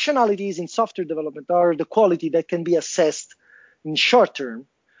 because functionalities in software development are the quality that can be assessed in short-term.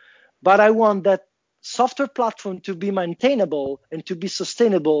 But I want that software platform to be maintainable and to be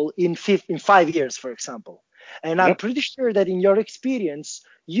sustainable in 5 years, for example. And I'm pretty sure that in your experience,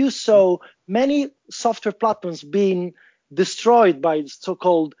 you saw many software platforms being destroyed by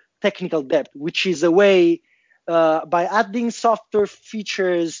so-called technical debt, which is a way by adding software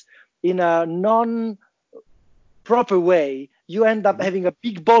features in a non-proper way, you end up having a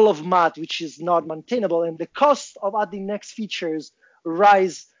big ball of mud, which is not maintainable, and the cost of adding next features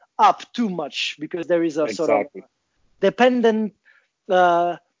rise up too much because there is a sort of dependent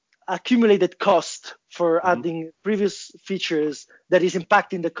accumulated cost for adding previous features that is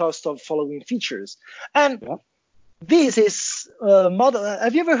impacting the cost of following features. And this is model.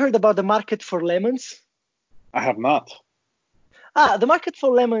 Have you ever heard about the market for lemons? I have not. The market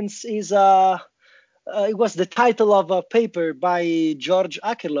for lemons is it was the title of a paper by George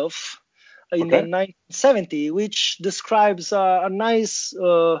Akerlof in the 1970, which describes a nice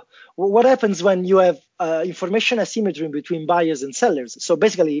what happens when you have information asymmetry between buyers and sellers. So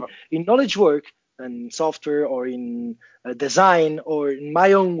basically, in knowledge work and software, or in design, or in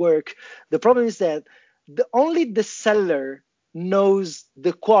my own work, the problem is that only the seller knows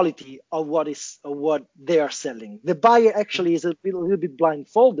the quality of what they are selling. The buyer actually is a little bit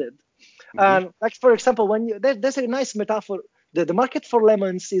blindfolded. Like for example, when there's a nice metaphor. The market for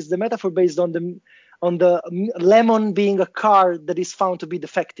lemons is the metaphor based on the lemon being a car that is found to be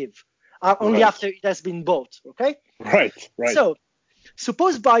defective only after it has been bought. Okay. Right. So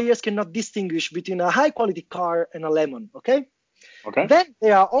suppose buyers cannot distinguish between a high quality car and a lemon. Okay. Then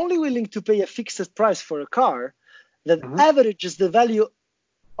they are only willing to pay a fixed price for a car that averages the value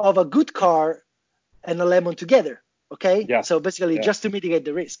of a good car and a lemon together. Okay. So basically, just to mitigate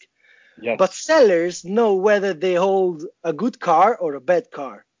the risk. But sellers know whether they hold a good car or a bad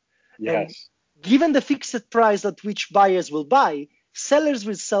car. And given the fixed price at which buyers will buy, sellers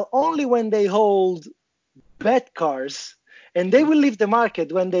will sell only when they hold bad cars, and they will leave the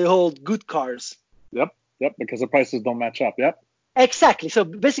market when they hold good cars. Because the prices don't match up. Exactly. So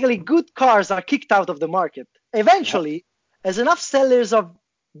basically, good cars are kicked out of the market. Eventually, as enough sellers of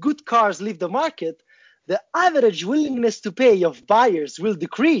good cars leave the market, the average willingness to pay of buyers will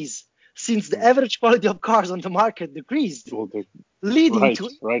decrease, since the average quality of cars on the market decreased, leading to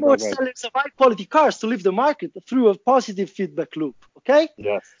more sellers of high-quality cars to leave the market through a positive feedback loop. Okay?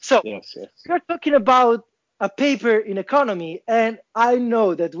 We're talking about a paper in economy, and I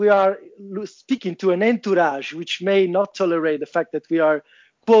know that we are speaking to an entourage which may not tolerate the fact that we are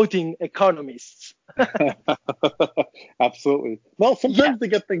quoting economists. Absolutely. Well, sometimes they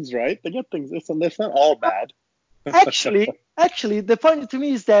get things right. They get things. It's not all bad. Actually, the point to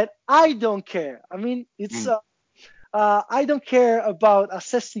me is that I don't care. I mean, it's I don't care about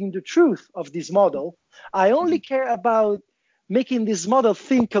assessing the truth of this model. I only care about making this model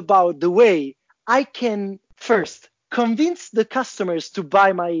think about the way I can first convince the customers to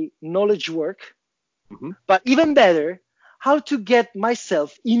buy my knowledge work, but even better, how to get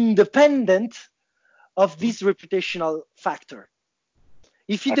myself independent of this reputational factor.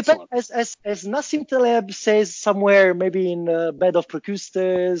 If you depend, as Nassim Taleb says somewhere, maybe in Bed of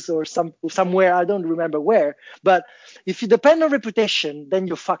Procustes or somewhere, I don't remember where, but if you depend on reputation, then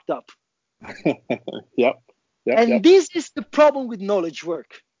you're fucked up. This is the problem with knowledge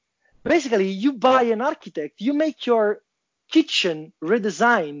work. Basically, you buy an architect, you make your kitchen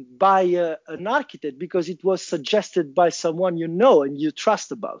redesigned by an architect because it was suggested by someone you know and you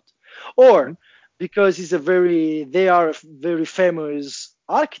trust about, or because they are a very famous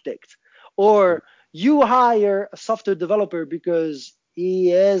architect, or you hire a software developer because he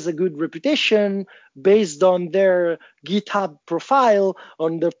has a good reputation based on their GitHub profile,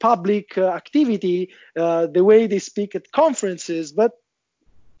 on their public activity, the way they speak at conferences. But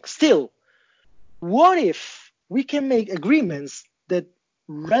still, what if we can make agreements that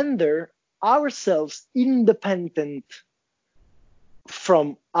render ourselves independent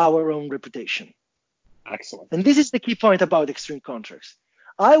from our own reputation? Excellent. And this is the key point about extreme contracts.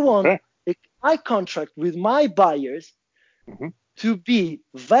 I want my contract with my buyers to be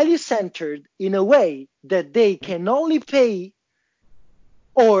value-centered in a way that they can only pay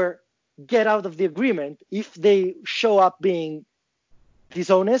or get out of the agreement if they show up being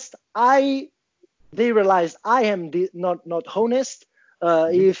dishonest. They realize I am not honest.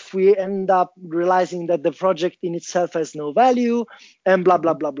 If we end up realizing that the project in itself has no value, and blah,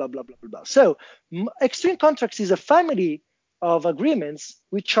 blah, blah, blah, blah, blah, blah. So extreme contracts is a family of agreements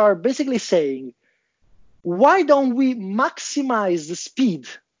which are basically saying, why don't we maximize the speed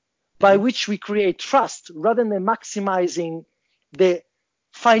by which we create trust rather than maximizing the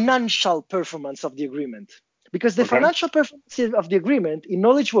financial performance of the agreement. Because the financial performance of the agreement in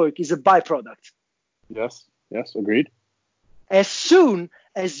knowledge work is a byproduct. Yes, agreed. As soon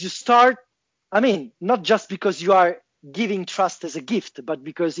as you start, not just because you are giving trust as a gift, but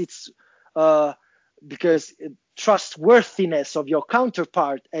because because trustworthiness of your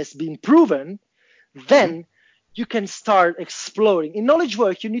counterpart has been proven, then you can start exploring. In knowledge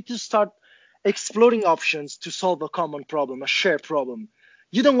work, you need to start exploring options to solve a common problem, a shared problem.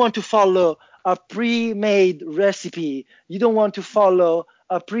 You don't want to follow a pre-made recipe. You don't want to follow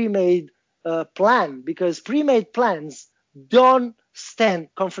a pre-made plan, because pre-made plans don't stand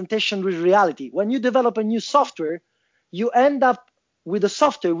confrontation with reality. When you develop a new software, you end up with a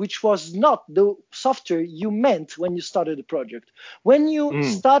software which was not the software you meant when you started the project. When you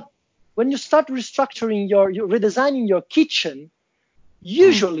start restructuring you're redesigning your kitchen,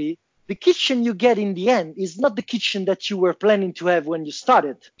 usually the kitchen you get in the end is not the kitchen that you were planning to have when you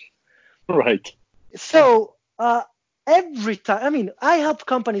started. Right. So every time, I help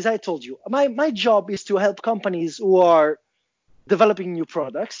companies. I told you, my job is to help companies who are developing new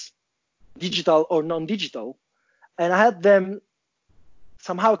products, digital or non-digital, and I help them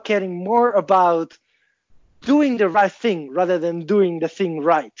somehow caring more about doing the right thing rather than doing the thing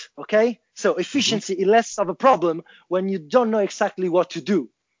right. Okay? So efficiency is less of a problem when you don't know exactly what to do.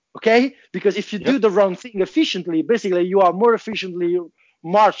 Okay? Because if you do the wrong thing efficiently, basically you are more efficiently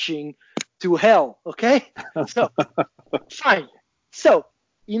marching to hell. Okay? So fine. So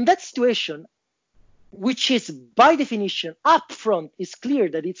in that situation, which is by definition upfront, is clear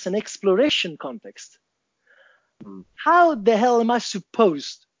that it's an exploration context. How the hell am I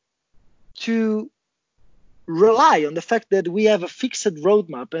supposed to rely on the fact that we have a fixed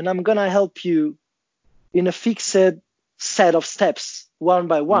roadmap and I'm going to help you in a fixed set of steps one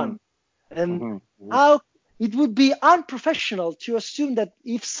by one? And how it would be unprofessional to assume that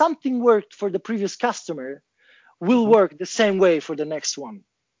if something worked for the previous customer, will work the same way for the next one.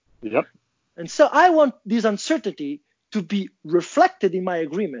 Yep. And so I want this uncertainty to be reflected in my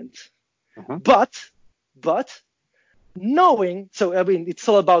agreement, but knowing, so it's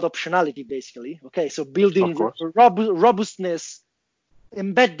all about optionality basically. Okay, so building robustness,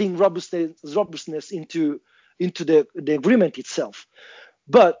 embedding robustness into the agreement itself.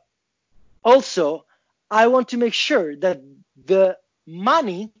 But also, I want to make sure that the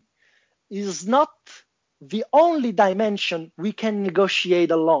money is not the only dimension we can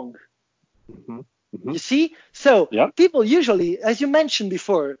negotiate along. You see? So people usually, as you mentioned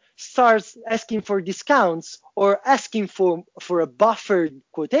before, starts asking for discounts or asking for a buffered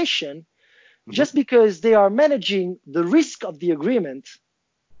quotation just because they are managing the risk of the agreement,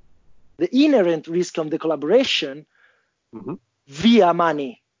 the inherent risk of the collaboration via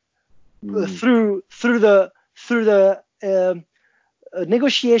money, through the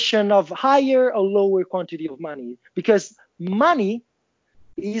negotiation of higher or lower quantity of money, because money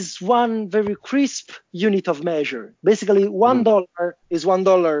is one very crisp unit of measure. Basically, $1 is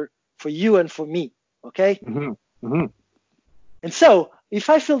 $1 for you and for me. Okay. And so, if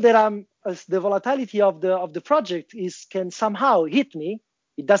I feel that the volatility of the project can somehow hit me,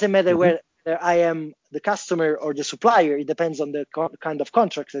 it doesn't matter whether I am the customer or the supplier. It depends on the kind of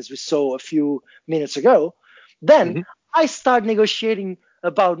contract, as we saw a few minutes ago. Then I start negotiating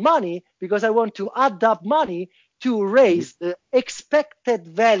about money because I want to add up money to raise the expected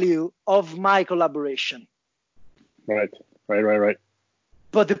value of my collaboration. Right.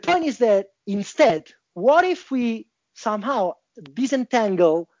 But the point is that instead, what if we somehow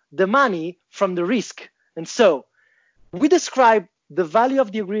disentangle the money from the risk? And so we describe the value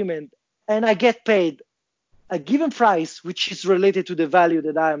of the agreement and I get paid a given price, which is related to the value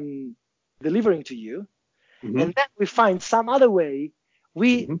that I'm delivering to you. And then we find some other way.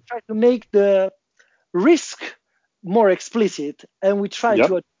 We try to make the risk more explicit, and we try to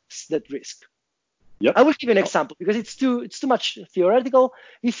address that risk. I will give you an example because it's too much theoretical.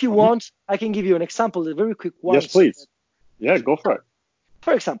 If you want, I can give you an example, a very quick one. Yes, please. Yeah, go for it.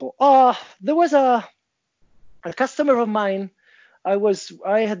 For example, there was a customer of mine. I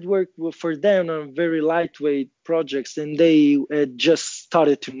had worked for them on very lightweight projects, and they had just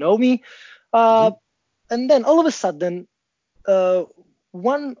started to know me. And then all of a sudden,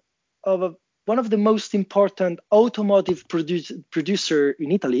 one of the most important automotive producer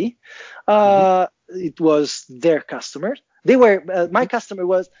in Italy, it was their customer. They were my customer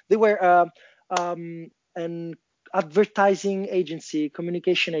was they were an advertising agency,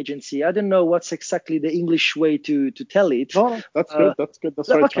 communication agency. I don't know what's exactly the English way to tell it. No, that's good. That's good. That's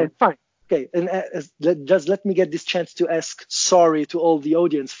right. Okay, fine. Okay, and just let me get this chance to ask sorry to all the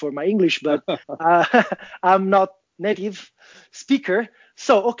audience for my English, but I'm not native speaker.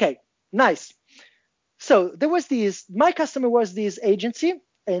 So, okay, nice. So there was my customer was this agency,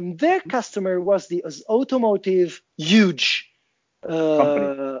 and their customer was this automotive huge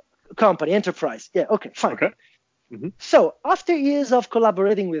company, enterprise. Yeah, okay, fine. Okay. Mm-hmm. So after years of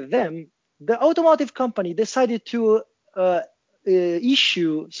collaborating with them, the automotive company decided to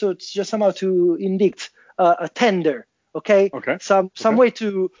issue, so it's just somehow to indict a tender, okay? Some way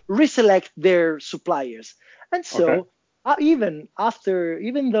to reselect their suppliers. And so even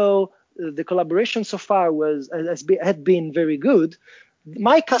though the collaboration so far had been very good,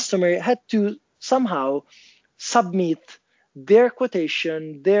 my customer had to somehow submit their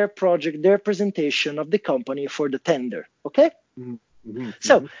quotation, their project, their presentation of the company for the tender, okay? Mm-hmm.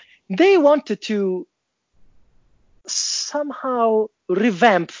 So they wanted to somehow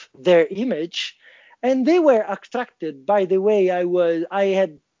revamp their image, and they were attracted by the way I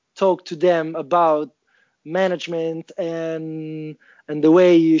had talked to them about management and the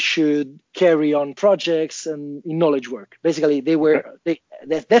way you should carry on projects and in knowledge work. Basically, they were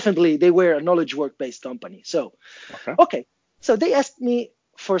a knowledge work based company. So so they asked me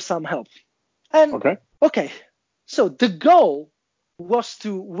for some help, and so the goal was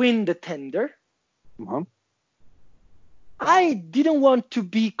to win the tender. I didn't want to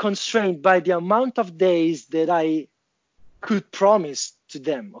be constrained by the amount of days that I could promise to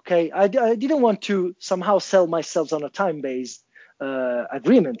them, okay? I didn't want to somehow sell myself on a time-based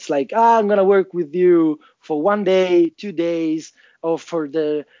agreement, like, I'm going to work with you for 1 day, 2 days, or for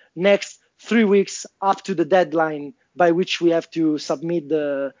the next 3 weeks up to the deadline by which we have to submit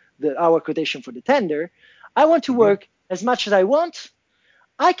our quotation for the tender. I want to work as much as I want.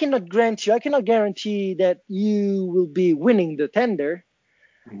 I cannot guarantee that you will be winning the tender.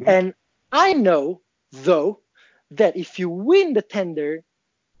 And I know, though, that if you win the tender,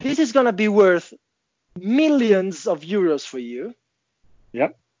 this is going to be worth millions of euros for you.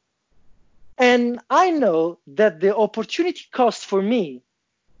 Yep. And I know that the opportunity cost for me,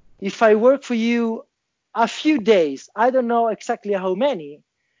 if I work for you a few days, I don't know exactly how many,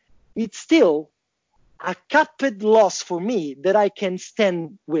 it's still a capped loss for me that I can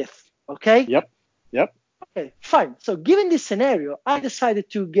stand with. Okay? Yep. Okay, fine. So given this scenario, I decided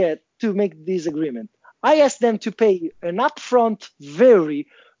to make this agreement. I asked them to pay an upfront, very,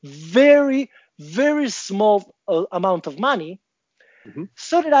 very, very small amount of money,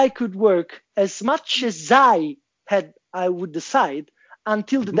 so that I could work as much as I would decide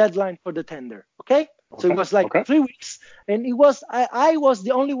until the deadline for the tender. Okay? So it was like 3 weeks, and I was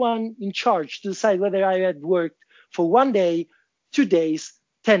the only one in charge to decide whether I had worked for 1 day, 2 days,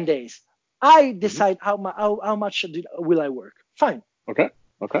 10 days. I decide how much will I work. Fine. Okay.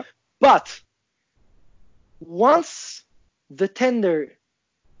 But once the tender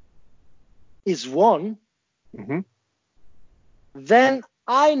is won, then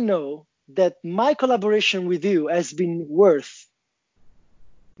I know that my collaboration with you has been worth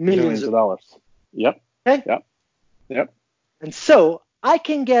millions of dollars. Yep. Okay? Yep. And so I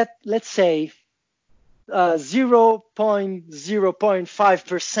can get, let's say,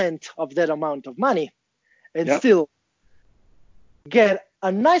 0.5% of that amount of money, and still get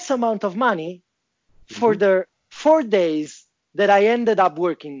a nice amount of money for the 4 days that I ended up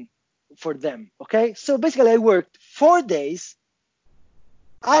working for them. Okay? So basically I worked 4 days.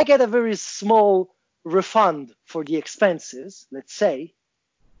 I get a very small refund for the expenses, let's say.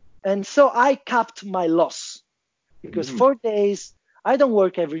 And so I capped my loss because 4 days, I don't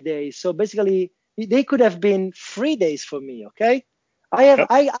work every day. So basically they could have been 3 days for me. Okay.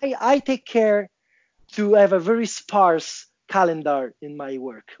 I take care to have a very sparse calendar in my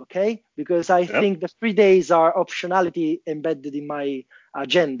work. Okay. Because I think the 3 days are optionality embedded in my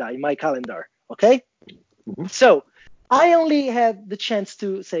agenda, in my calendar. Okay. So I only had the chance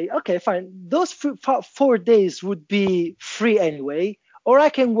to say, okay, fine. Those 4 days would be free anyway, or I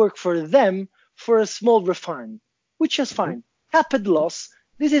can work for them for a small refund, which is fine. Capped loss.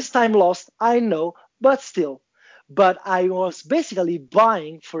 This is time lost, I know, but still. But I was basically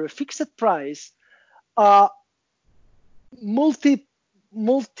buying for a fixed price multiplier.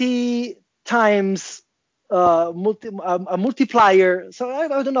 So I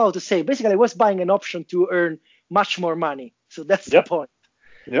don't know how to say. Basically, I was buying an option to earn much more money. So that's the point.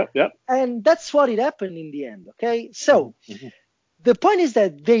 Yep. And that's what it happened in the end. Okay. So the point is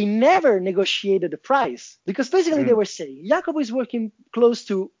that they never negotiated the price, because basically they were saying Jacopo is working close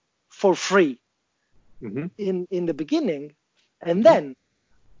to for free in the beginning. And then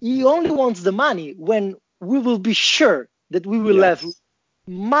he only wants the money when we will be sure that we will have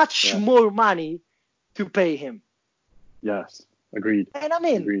much more money to pay him. Yes, agreed. And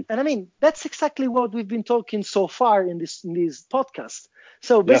I mean, that's exactly what we've been talking so far in this podcast.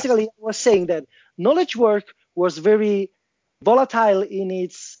 So basically, I was saying that knowledge work was very volatile in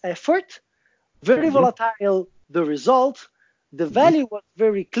its effort, very volatile the result. The value was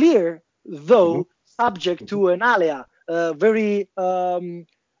very clear, though subject to an alia, very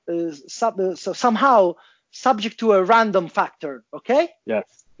somehow subject to a random factor. Okay? Yes.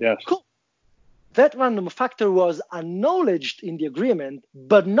 Cool. That random factor was acknowledged in the agreement,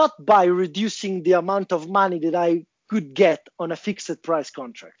 but not by reducing the amount of money that I could get on a fixed price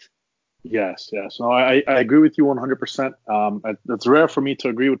contract. Yes. No, I agree with you 100%. It's rare for me to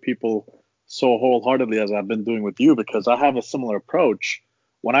agree with people so wholeheartedly as I've been doing with you, because I have a similar approach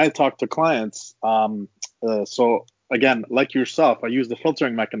when I talk to clients. So again, like yourself, I use the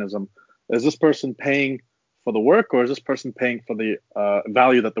filtering mechanism. Is this person paying for the work, or is this person paying for the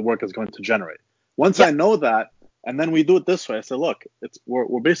value that the work is going to generate? Once I know that, and then we do it this way, I say, look,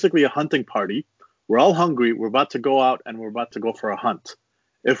 we're basically a hunting party. We're all hungry. We're about to go out and we're about to go for a hunt.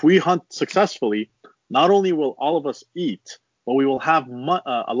 If we hunt successfully, not only will all of us eat, but we will have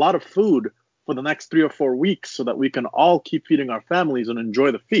a lot of food for the next 3 or 4 weeks, so that we can all keep feeding our families and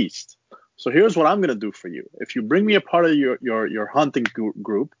enjoy the feast. So here's what I'm going to do for you. If you bring me a part of your hunting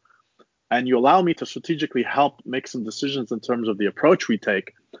group, and you allow me to strategically help make some decisions in terms of the approach we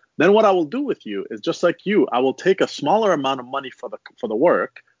take, then what I will do with you is just like you. I will take a smaller amount of money for the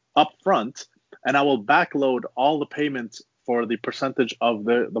work up front, and I will backload all the payments for the percentage of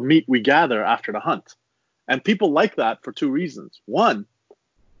the meat we gather after the hunt. And people like that for 2 reasons. One,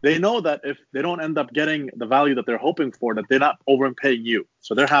 they know that if they don't end up getting the value that they're hoping for, that they're not overpaying you.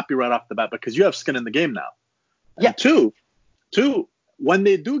 So they're happy right off the bat because you have skin in the game now. And two, when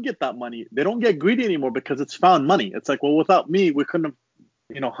they do get that money, they don't get greedy anymore because it's found money. It's like, well, without me, we couldn't have,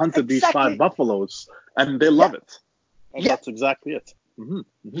 hunted these 5 buffaloes, and they love it. And that's exactly it.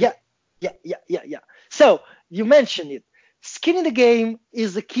 Yeah. So you mentioned it. Skin in the game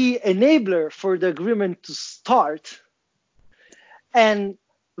is the key enabler for the agreement to start, and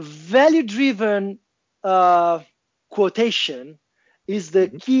value-driven quotation is the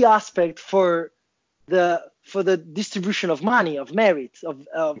key aspect for the distribution of money, of merit,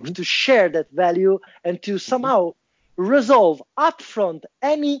 to share that value and to somehow resolve upfront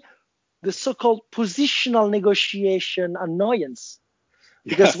the so-called positional negotiation annoyance.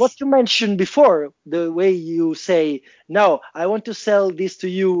 Because what you mentioned before, the way you say, no, I want to sell this to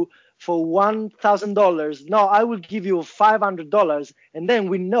you for $1,000. No, I will give you $500. And then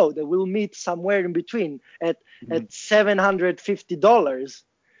we know that we'll meet somewhere in between at $750.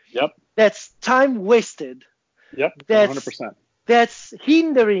 Yep. That's time wasted. Yep, 100%. That's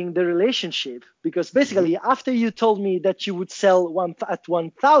hindering the relationship, because basically after you told me that you would sell at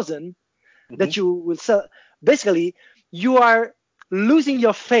 1,000, that you will sell, basically you are losing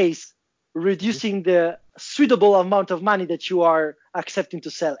your face, reducing the suitable amount of money that you are accepting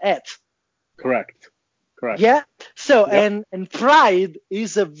to sell at. Correct. Yeah. So, and pride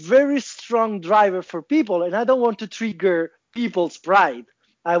is a very strong driver for people. And I don't want to trigger people's pride.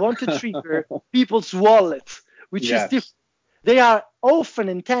 I want to trigger people's wallets, which is different. They are often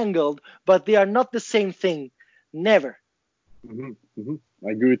entangled, but they are not the same thing. Never. I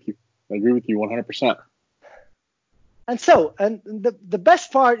agree with you 100%. And so, and the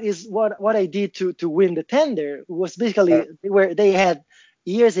best part is what I did to win the tender was basically they had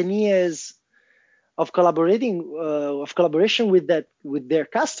years and years of collaboration with their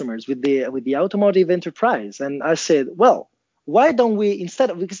customers, with the automotive enterprise. And I said, well, why don't we,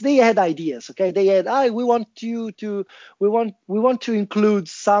 because they had ideas, okay? They had, we want to include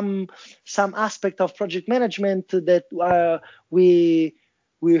some aspect of project management that we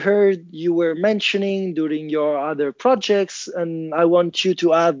heard you were mentioning during your other projects, and I want you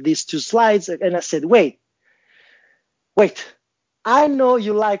to add these 2 slides. And I said, wait, I know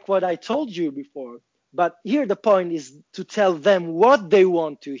you like what I told you before, but here the point is to tell them what they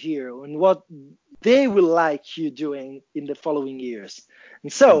want to hear and what they will like you doing in the following years.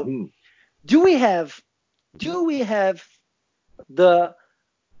 And so do we have the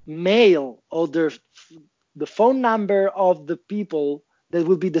mail or the phone number of the people that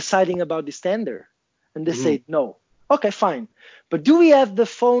will be deciding about this tender? And they say no. Okay, fine. But do we have the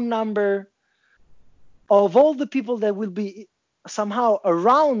phone number of all the people that will be somehow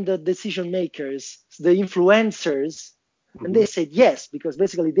around the decision makers, the influencers? And they said yes, because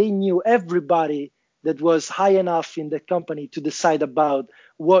basically they knew everybody that was high enough in the company to decide about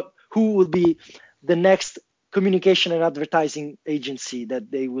who will be the next communication and advertising agency that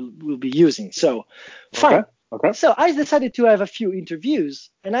they will be using. So fine. Okay. So I decided to have a few interviews,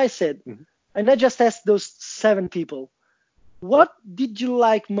 and I said, and I just asked those 7 people, what did you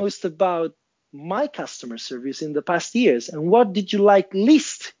like most about my customer service in the past years, and what did you like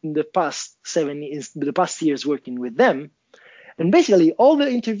least in the past years working with them? And basically, all the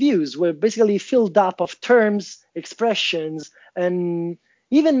interviews were basically filled up of terms, expressions, and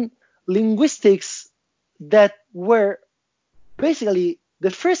even linguistics that were basically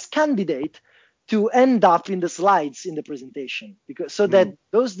the first candidate to end up in the slides in the presentation, because so that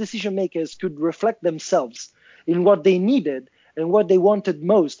those decision makers could reflect themselves in what they needed and what they wanted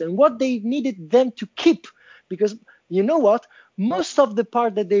most and what they needed them to keep. Because you know what? Most of the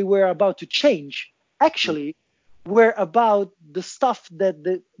part that they were about to change actually were about the stuff that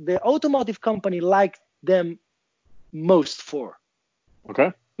the automotive company liked them most for.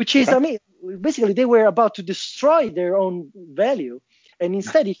 Okay. Which is, I mean, basically they were about to destroy their own value. And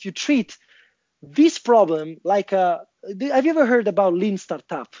instead, if you treat this problem like have you ever heard about lean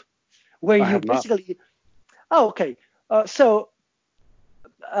startup, where you basically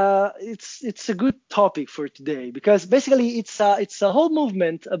it's a good topic for today, because basically it's a whole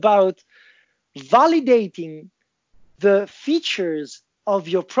movement about validating the features of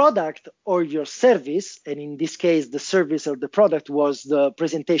your product or your service, and in this case the service or the product was the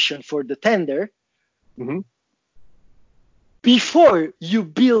presentation for the tender, before you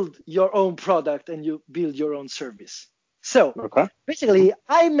build your own product and you build your own service. So basically,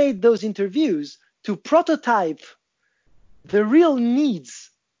 I made those interviews to prototype the real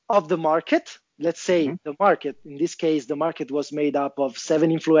needs of the market. Let's say the market, in this case, the market was made up of 7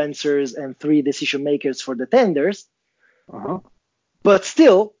 influencers and 3 decision makers for the tenders. But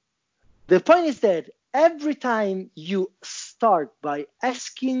still, the point is that every time you start by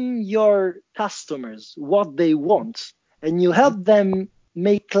asking your customers what they want, and you help them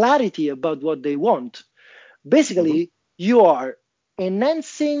make clarity about what they want, basically you are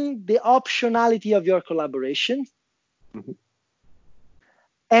enhancing the optionality of your collaboration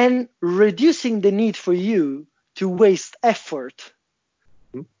and reducing the need for you to waste effort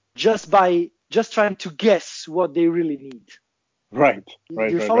just trying to guess what they really need. Right.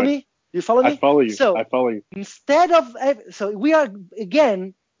 You follow me? You follow me? I follow you. So I follow you. Instead of, so we are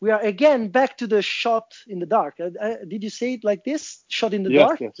again back to the shot in the dark. Did you say it like this? Shot in the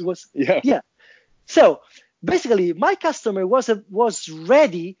dark? Yes. It was, yeah. So basically, my customer was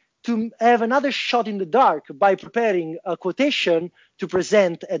ready to have another shot in the dark by preparing a quotation to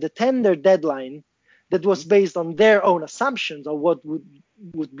present at the tender deadline that was based on their own assumptions of what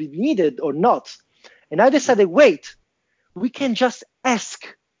would be needed or not. And I decided, wait, we can just ask.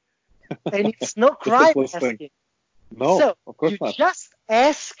 And it's no crime asking. No, so of course you not. Just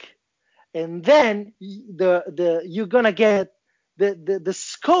ask, and then you're gonna get the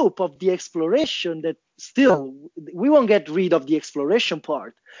scope of the exploration. That still, we won't get rid of the exploration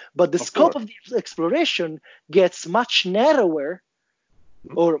part, but the scope of the exploration gets much narrower,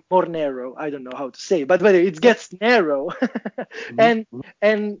 or more narrow. I don't know how to say, but whether it gets narrow, and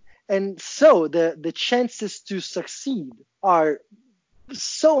so the chances to succeed are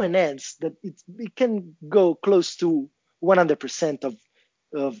so enhanced that it can go close to 100%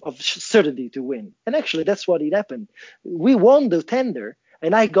 of certainty to win. And actually, that's what it happened. We won the tender,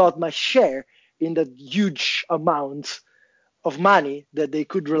 and I got my share in the huge amount of money that they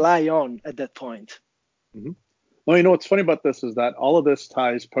could rely on at that point. Well, you know what's funny about this is that all of this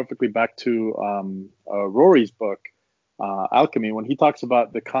ties perfectly back to Rory's book, Alchemy, when he talks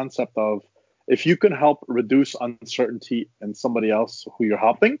about the concept of, if you can help reduce uncertainty in somebody else who you're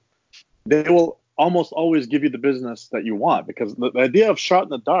helping, they will almost always give you the business that you want. Because the idea of shot in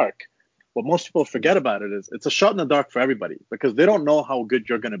the dark, what most people forget about it is it's a shot in the dark for everybody, because they don't know how good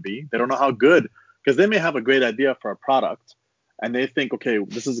you're going to be. They don't know how good, because they may have a great idea for a product and they think, okay,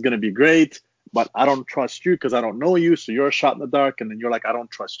 this is going to be great, but I don't trust you because I don't know you. So you're a shot in the dark. And then you're like, I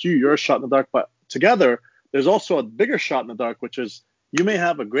don't trust you. You're a shot in the dark. But together, there's also a bigger shot in the dark, which is, you may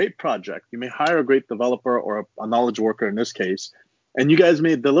have a great project, you may hire a great developer or a knowledge worker in this case, and you guys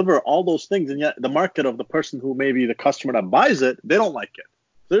may deliver all those things, and yet the market of the person who may be the customer that buys it, they don't like it.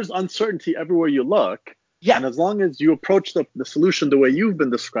 There's uncertainty everywhere you look. And as long as you approach the solution the way you've been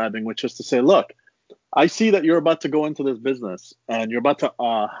describing, which is to say, look, I see that you're about to go into this business and you're about to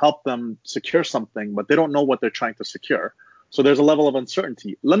help them secure something, but they don't know what they're trying to secure. So there's a level of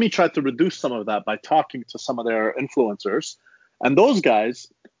uncertainty. Let me try to reduce some of that by talking to some of their influencers. And those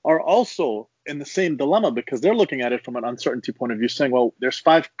guys are also in the same dilemma, because they're looking at it from an uncertainty point of view, saying, well, there's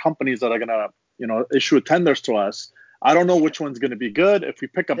 5 companies that are going to, issue tenders to us. I don't know which one's going to be good. If we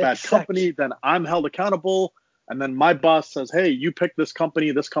pick a bad company, then I'm held accountable. And then my boss says, hey, you picked this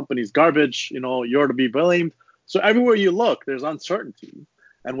company's garbage, you're to be blamed. So everywhere you look, there's uncertainty.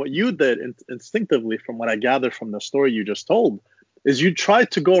 And what you did instinctively, from what I gathered from the story you just told, is you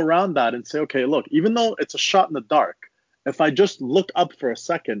tried to go around that and say, okay, look, even though it's a shot in the dark, if I just look up for a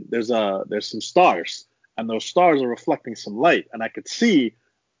second, there's some stars, and those stars are reflecting some light, and I could see,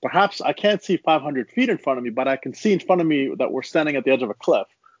 perhaps I can't see 500 feet in front of me, but I can see in front of me that we're standing at the edge of a cliff.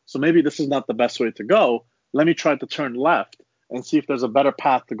 So maybe this is not the best way to go. Let me try to turn left and see if there's a better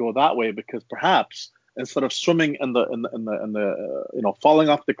path to go that way, because perhaps instead of swimming in the falling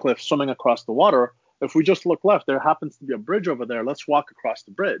off the cliff, swimming across the water, if we just look left, there happens to be a bridge over there. Let's walk across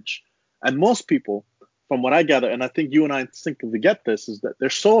the bridge. And most people, from what I gather, and I think you and I instinctively get this, is that they're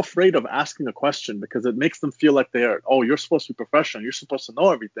so afraid of asking a question because it makes them feel like you're supposed to be professional, you're supposed to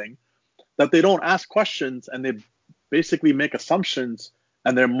know everything, that they don't ask questions, and they basically make assumptions,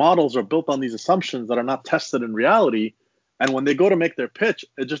 and their models are built on these assumptions that are not tested in reality. And when they go to make their pitch,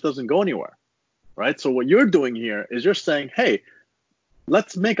 it just doesn't go anywhere, right? So what you're doing here is you're saying, hey,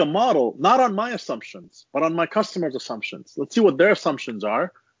 let's make a model, not on my assumptions, but on my customers' assumptions. Let's see what their assumptions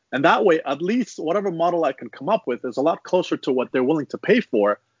are. And that way, at least whatever model I can come up with is a lot closer to what they're willing to pay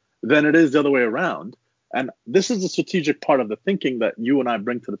for than it is the other way around. And this is the strategic part of the thinking that you and I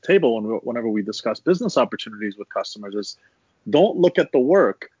bring to the table whenever we discuss business opportunities with customers is don't look at the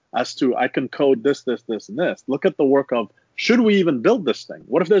work as to I can code this, and this. Look at the work of, should we even build this thing?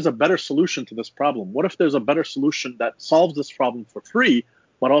 What if there's a better solution to this problem? What if there's a better solution that solves this problem for free,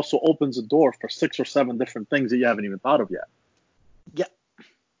 but also opens a door for 6 or 7 different things that you haven't even thought of yet? Yeah,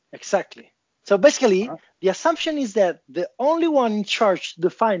 exactly. So basically, the assumption is that the only one in charge to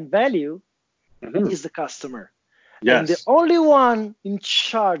define value is the customer. Yes. And the only one in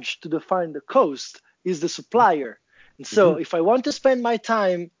charge to define the cost is the supplier. And so if I want to spend my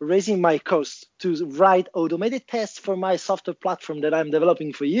time raising my cost to write automated tests for my software platform that I'm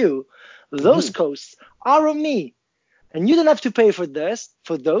developing for you, those costs are on me. And you don't have to pay for those,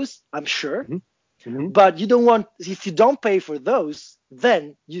 I'm sure. But if you don't pay for those,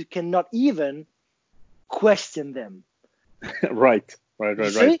 then you cannot even question them. Right.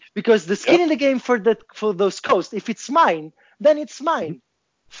 See? Because the skin in the game for those costs, if it's mine, then it's mine.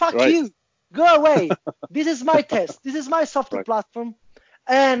 Fuck you. Go away. This is my test. This is my software platform.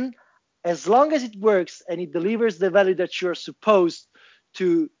 And as long as it works and it delivers the value that you're supposed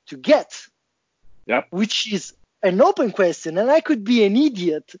to get, which is an open question, and I could be an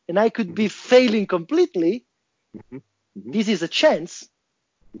idiot and I could be failing completely, this is a chance.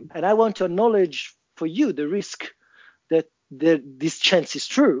 And I want to acknowledge for you the risk that this chance is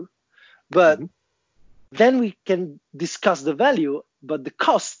true. But then we can discuss the value, but the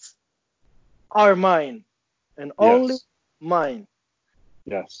costs are mine and only mine.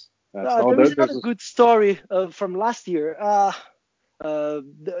 Yes. There is another good story from last year.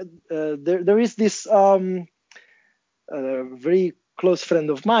 There is this very close friend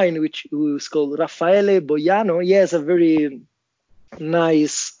of mine, who is called Raffaele Boiano. He has a very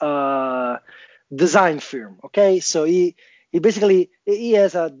nice design firm. Okay, so he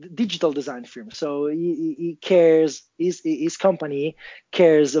has a digital design firm. So he cares, his company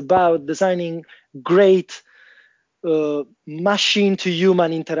cares about designing great machine to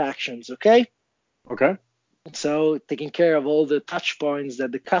human interactions. Okay. So taking care of all the touch points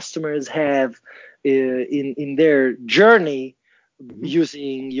that the customers have in their journey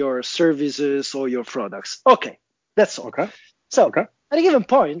using your services or your products. Okay, that's all. So at a given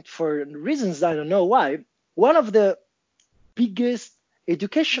point, for reasons I don't know why, one of the biggest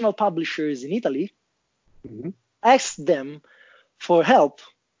educational publishers in Italy asked them for help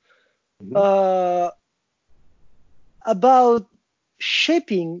about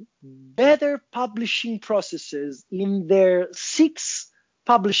shaping better publishing processes in their 6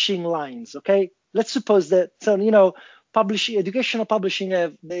 publishing lines. Okay, let's suppose that educational publishing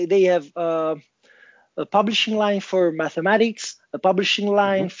have a publishing line for mathematics, a publishing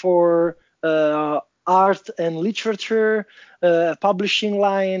line for art and literature, a publishing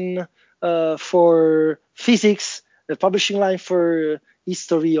line for physics, a publishing line for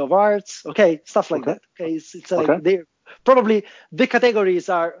history of arts. Okay, stuff like that. Okay, it's like they probably the categories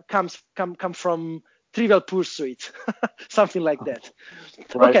come from Trivial Pursuit, something like that.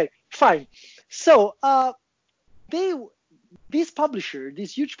 Okay, fine. So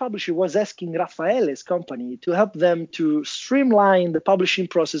this huge publisher, was asking Raffaele's company to help them to streamline the publishing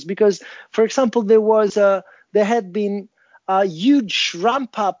process because, for example, there had been a huge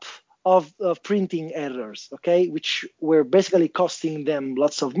ramp up of printing errors, okay, which were basically costing them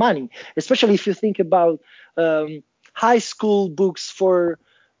lots of money, especially if you think about high school books for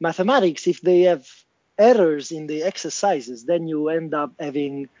mathematics. If they have errors in the exercises, then you end up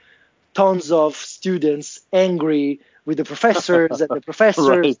having tons of students angry with the professors and the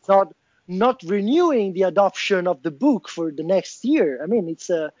professors not renewing the adoption of the book for the next year. I mean, it's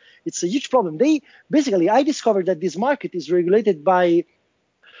a huge problem. I discovered that this market is regulated by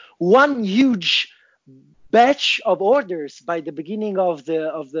one huge batch of orders by the beginning of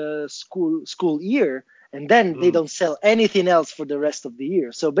the school year, and then they don't sell anything else for the rest of the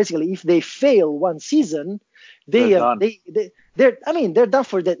year. So basically, if they fail one season, they're done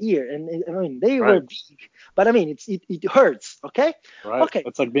for that year. And I mean, they were big, but I mean, it hurts. Okay. Right. Okay.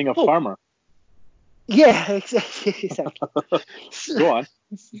 It's like being a farmer. Yeah, exactly. Go on.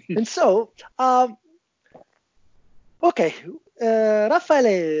 And so, okay,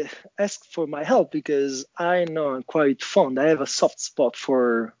 Raffaele asked for my help because I know I'm quite fond. I have a soft spot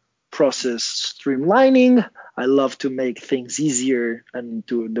for process streamlining. I love to make things easier and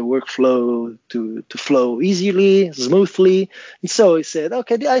to the workflow to flow easily, smoothly. And so he said,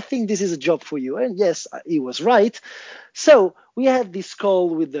 okay, I think this is a job for you. And yes, he was right. So we had this call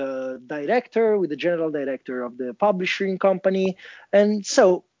with the general director of the publishing company. And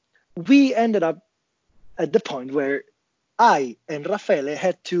so we ended up at the point where I and Raffaele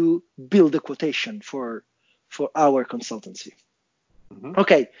had to build a quotation for our consultancy. Mm-hmm.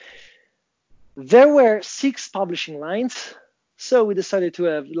 Okay. There were 6 publishing lines. So we decided to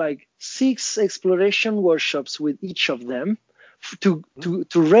have like 6 exploration workshops with each of them to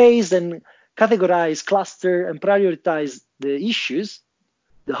raise and categorize, cluster, and prioritize the issues,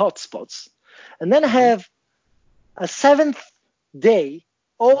 the hotspots, and then have a 7th day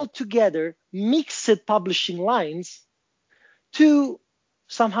all together mixed publishing lines to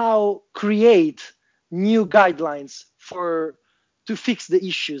somehow create new guidelines to fix the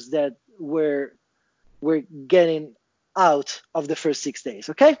issues that we're getting out of the first 6 days.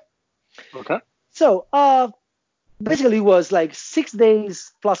 Okay. So basically it was like 6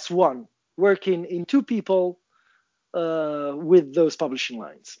 days plus 1 working in 2 people with those publishing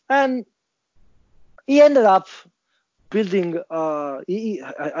lines, and he ended up building.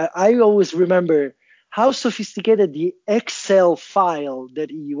 I always remember how sophisticated the Excel file that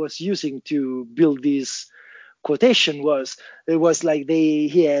he was using to build this quotation was. It was like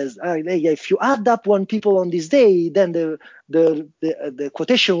if you add up 1 people on this day, then the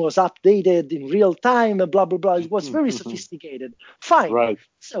quotation was updated in real time and blah blah blah. It was very sophisticated. Fine. Right.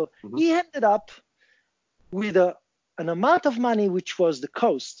 So he ended up with an amount of money which was the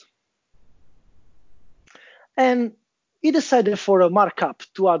cost, and he decided for a markup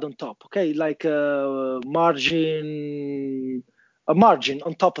to add on top. Okay, like a margin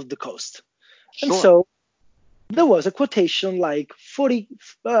on top of the cost. Sure. And so there was a quotation like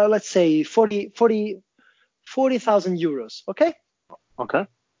 40,000 euros. Okay.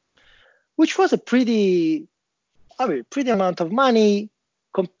 Which was a pretty amount of money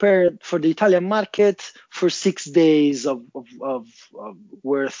compared for the Italian market for 6 days of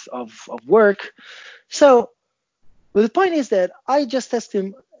worth of work. So, but the point is that I just asked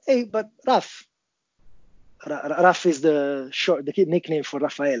him, hey, but Raf is the nickname for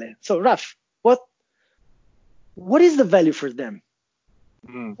Raffaele. So Raf, what is the value for them?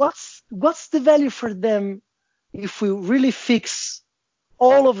 What's the value for them if we really fix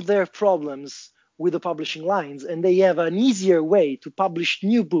all of their problems with the publishing lines and they have an easier way to publish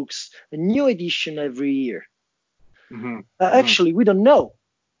new books, a new edition every year? Actually, we don't know,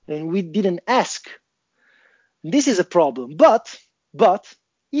 and we didn't ask. This is a problem. But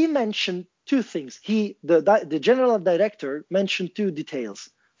he mentioned 2 things. The general director mentioned 2 details.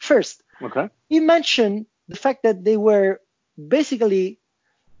 First, he mentioned the fact that they were basically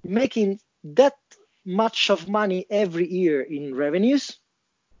making that much of money every year in revenues,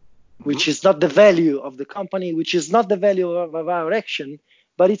 which is not the value of the company, which is not the value of our action,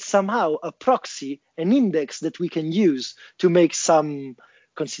 but it's somehow a proxy, an index that we can use to make some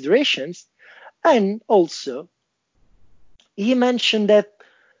considerations. And also, he mentioned that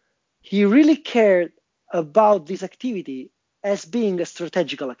he really cared about this activity as being a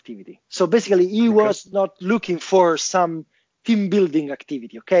strategical activity. So basically, he was not looking for some team building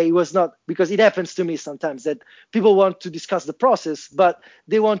activity. Okay, it was not, because it happens to me sometimes that people want to discuss the process, but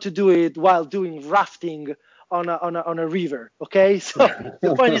they want to do it while doing rafting on a river. Okay, so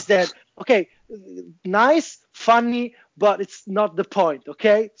the point is that nice, funny, but it's not the point.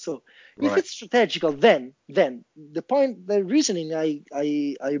 Okay, so if it's strategical, then the reasoning I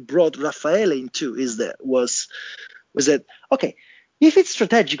brought Raffaele into was that if it's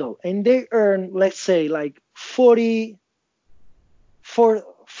strategical and they earn, let's say, like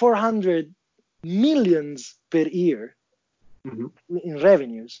 400 millions per year in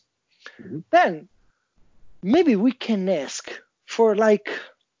revenues, then maybe we can ask for like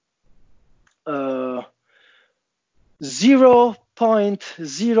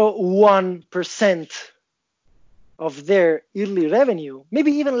 0.01% of their yearly revenue,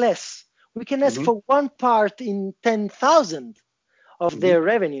 maybe even less. We can ask for 1 part in 10,000 of their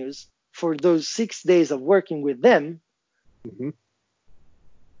revenues for those 6 days of working with them.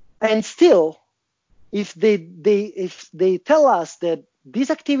 And still, if they tell us that this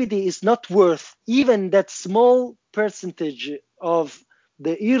activity is not worth even that small percentage of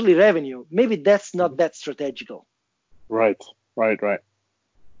the yearly revenue, maybe that's not that strategical. Right.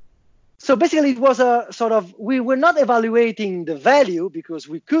 So basically, it was a sort of, we were not evaluating the value because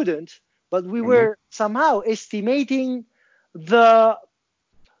we couldn't, but we were somehow estimating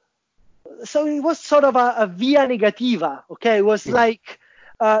so it was sort of a via negativa, okay? It was like,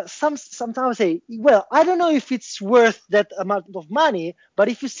 sometimes say, well, I don't know if it's worth that amount of money, but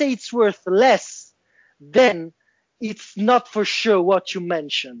if you say it's worth less, then it's not for sure what you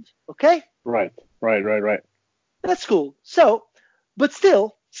mentioned, okay? Right. That's cool. So, but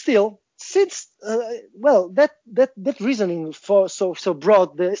still, since that reasoning so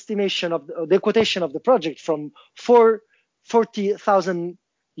brought the estimation of the quotation of the project from 40,000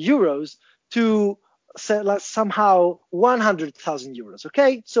 euros to somehow 100,000 euros.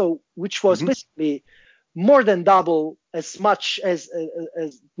 Okay, so which was basically more than double, as much as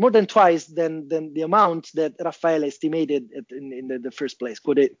more than twice than the amount that Raffaele estimated in the first place,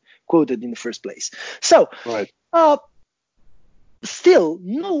 quoted in the first place. So, still,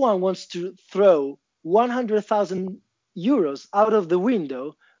 no one wants to throw 100,000 euros out of the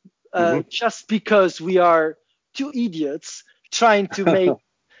window just because we are two idiots trying to make,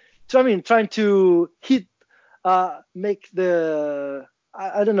 trying to make the,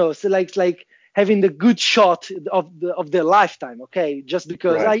 I don't know, so like having the good shot of their lifetime, okay? Just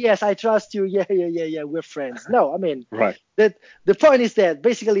because, yes, I trust you, yeah, we're friends. No, I mean, that the point is that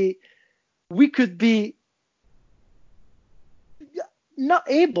basically we could be not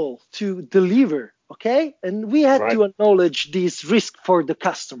able to deliver, okay? And we had to acknowledge this risk for the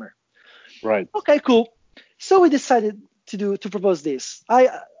customer. Right. Okay, cool. So we decided to propose this.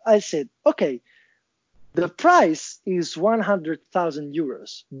 I said, okay, the price is 100,000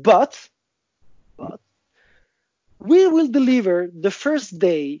 euros, but we will deliver the first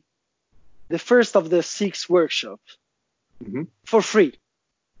day, the first of the 6 workshops, for free.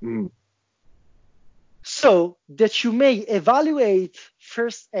 So that you may evaluate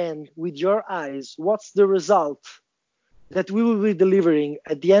firsthand with your eyes what's the result that we will be delivering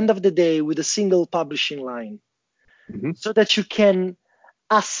at the end of the day with a single publishing line, so that you can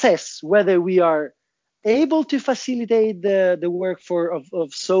assess whether we are able to facilitate the work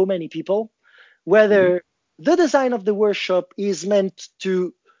of so many people, whether the design of the workshop is meant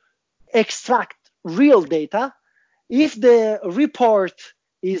to extract real data, if the report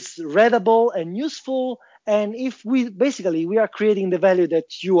is readable and useful, and if we are creating the value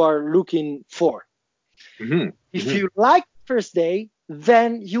that you are looking for. If you like first day,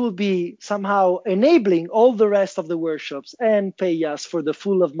 then you will be somehow enabling all the rest of the workshops and pay us for the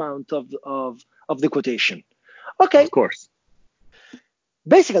full amount of the quotation. Okay. Of course.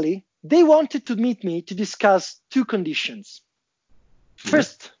 Basically, they wanted to meet me to discuss 2 conditions.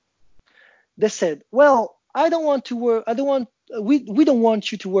 First, they said, well, we don't want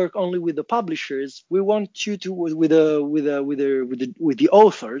you to work only with the publishers. We want you to with the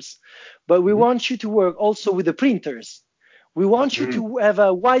authors, but we want you to work also with the printers. We want you to have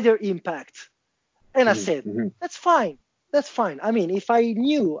a wider impact. And I said, that's fine. I mean, if I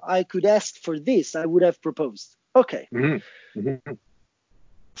knew I could ask for this, I would have proposed. Okay.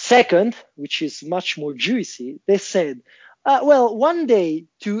 Second, which is much more juicy, they said, well, one day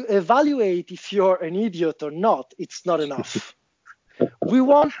to evaluate if you're an idiot or not, it's not enough. We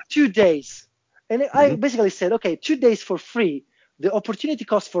want 2 days. And I basically said, okay, 2 days for free. The opportunity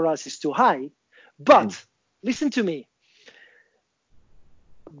cost for us is too high. But listen to me.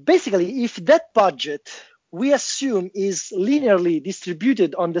 Basically, if that budget we assume is linearly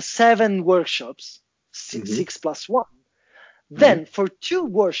distributed on the 7 workshops, 6 plus 1, then for 2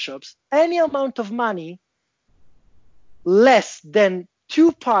 workshops, any amount of money less than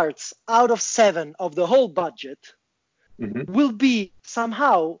 2 parts out of 7 of the whole budget will be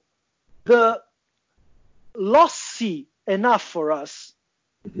somehow the lossy enough for us,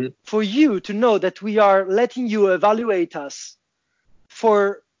 for you to know that we are letting you evaluate us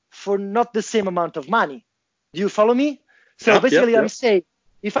for not the same amount of money. Do you follow me? So basically, I'm saying,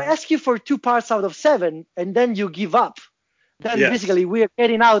 if I ask you for 2 parts out of 7 and then you give up, then basically we are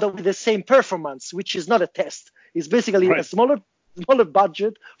getting out of the same performance, which is not a test. It's basically a smaller smaller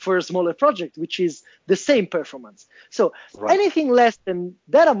budget for a smaller project, which is the same performance. So anything less than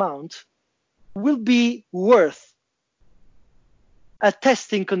that amount will be worth a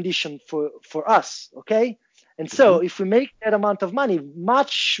testing condition for us, okay? And so if we make that amount of money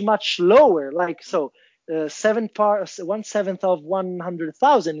much, much lower, like so, 1/7 of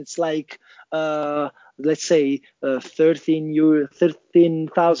 100,000, it's like, let's say,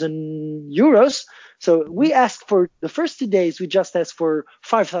 13,000 euros. So we ask for the first 2 days, we just ask for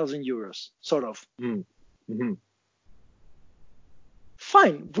 5,000 euros, sort of. Mm-hmm.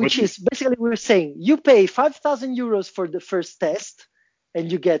 Fine, which is basically we're saying you pay 5,000 euros for the first test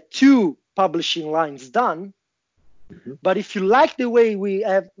and you get 2 publishing lines done. But if you like the way we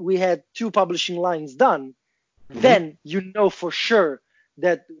had 2 publishing lines done, then you know for sure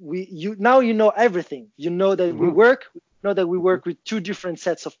that now you know everything. You know that we work with 2 different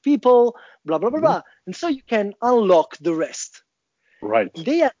sets of people, blah blah blah blah, and so you can unlock the rest. Right.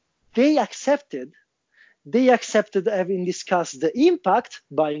 They accepted having discussed the impact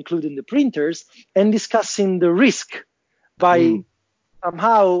by including the printers and discussing the risk by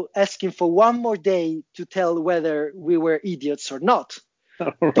somehow asking for one more day to tell whether we were idiots or not.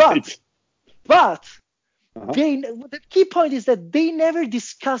 Right. But the key point is that they never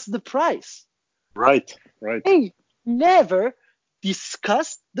discussed the price. Right. They never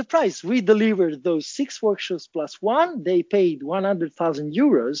discussed the price. We delivered those 6 workshops plus 1. They paid 100,000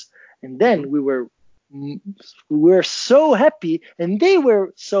 euros, and then we were so happy, and they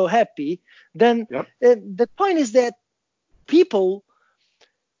were so happy. Then the point is that people,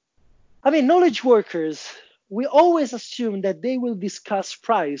 knowledge workers, we always assume that they will discuss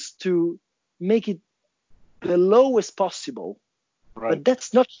price to make it the lowest possible. Right. But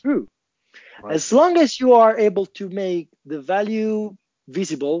that's not true. Right. As long as you are able to make the value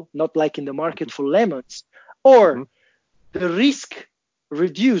visible, not like in the market for lemons, or the risk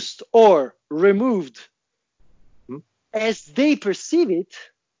reduced or removed as they perceive it,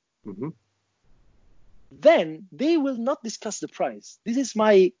 then they will not discuss the price. This is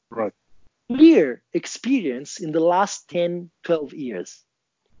my clear experience in the last 10, 12 years.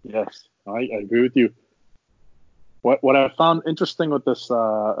 Yes, I agree with you. What I found interesting with this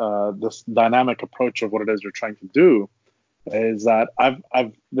this dynamic approach of what it is you're trying to do is that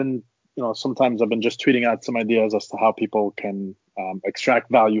I've been, sometimes I've been just tweeting out some ideas as to how people can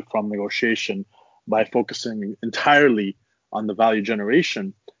extract value from negotiation by focusing entirely on the value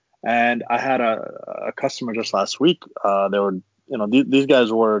generation. And I had a customer just last week. They were, these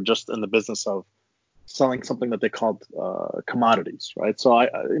guys were just in the business of selling something that they called commodities, right? So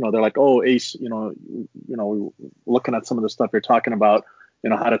they're like, oh, Ace, looking at some of the stuff you're talking about,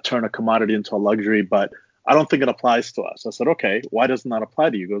 how to turn a commodity into a luxury, but I don't think it applies to us. I said, okay, why doesn't that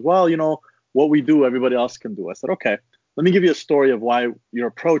apply to you? He goes, well, what we do, everybody else can do. I said, okay, let me give you a story of why your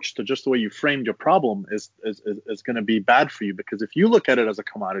approach to just the way you framed your problem is going to be bad for you. Because if you look at it as a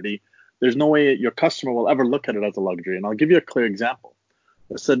commodity, there's no way your customer will ever look at it as a luxury. And I'll give you a clear example.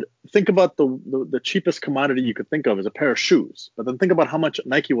 I said, think about the cheapest commodity you could think of as a pair of shoes. But then think about how much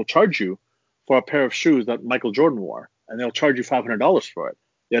Nike will charge you for a pair of shoes that Michael Jordan wore. And they'll charge you $500 for it.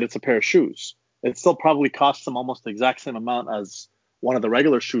 Yet it's a pair of shoes. It still probably costs them almost the exact same amount as one of the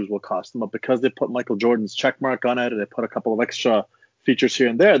regular shoes will cost them. But because they put Michael Jordan's check mark on it and they put a couple of extra features here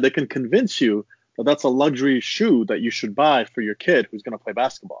and there, they can convince you that that's a luxury shoe that you should buy for your kid who's going to play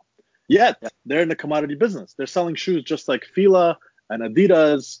basketball. Yet they're in the commodity business. They're selling shoes just like Fila and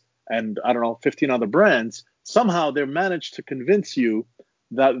Adidas and 15 other brands. Somehow they managed to convince you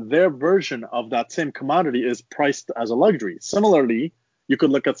that their version of that same commodity is priced as a luxury. Similarly, you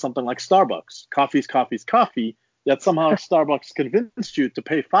could look at something like Starbucks. Coffee's coffee, yet somehow Starbucks convinced you to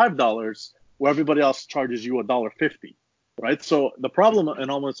pay $5 where everybody else charges you $1.50, right? So the problem in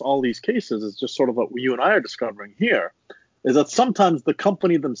almost all these cases is just sort of what you and I are discovering here, is that sometimes the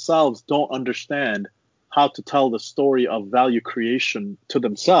company themselves don't understand how to tell the story of value creation to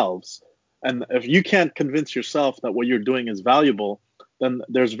themselves. And if you can't convince yourself that what you're doing is valuable, then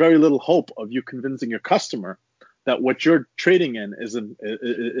there's very little hope of you convincing your customer that what you're trading in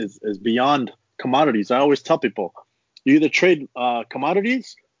is beyond commodities. I always tell people, you either trade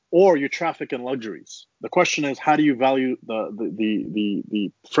commodities or you traffic in luxuries. The question is, how do you value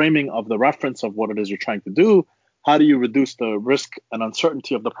the framing of the reference of what it is you're trying to do? How do you reduce the risk and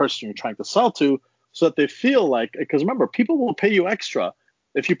uncertainty of the person you're trying to sell to, so that they feel like, because remember, people will pay you extra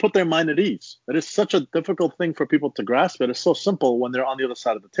if you put their mind at ease. It is such a difficult thing for people to grasp. It is so simple when they're on the other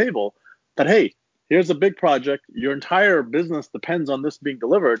side of the table that, hey, here's a big project. Your entire business depends on this being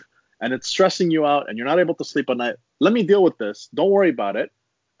delivered, and it's stressing you out, and you're not able to sleep at night. Let me deal with this. Don't worry about it.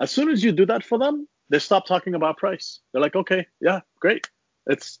 As soon as you do that for them, they stop talking about price. They're like, okay, yeah, great.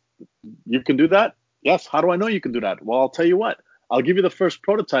 You can do that? Yes. How do I know you can do that? Well, I'll tell you what. I'll give you the first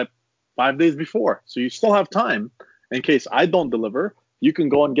prototype 5 days before. So you still have time in case I don't deliver. You can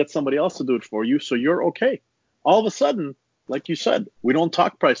go and get somebody else to do it for you. So you're okay. All of a sudden, like you said, we don't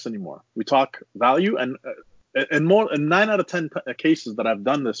talk price anymore. We talk value, and in 9 out of 10 cases that I've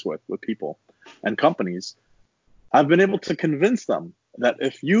done this with people and companies, I've been able to convince them that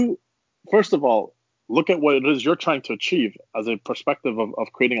if you, first of all, look at what it is you're trying to achieve as a perspective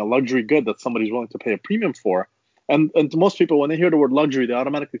of creating a luxury good that somebody's willing to pay a premium for. And to most people, when they hear the word luxury, they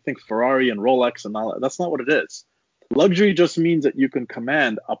automatically think Ferrari and Rolex and all that. That's not what it is. Luxury just means that you can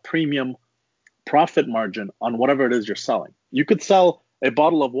command a premium profit margin on whatever it is you're selling. You could sell a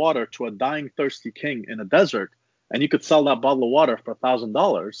bottle of water to a dying, thirsty king in a desert, and you could sell that bottle of water for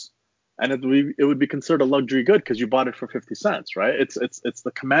 $1,000, and it would be considered a luxury good because you bought it for 50 cents, right? It's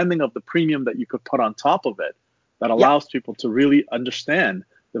the commanding of the premium that you could put on top of it that allows people to really understand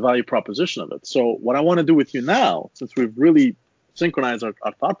the value proposition of it. So what I want to do with you now, since we've really synchronized our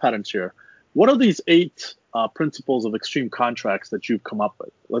thought patterns here, what are these 8 principles of extreme contracts that you've come up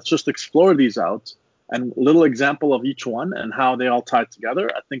with? Let's just explore these out, and a little example of each one and how they all tie together,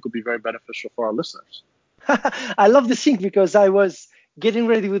 I think would be very beneficial for our listeners. I love the thing because I was getting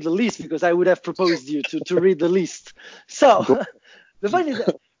ready with the list because I would have proposed you to read the list. So the point is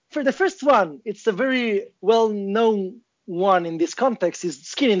that for the first one, it's a very well-known one in this context, is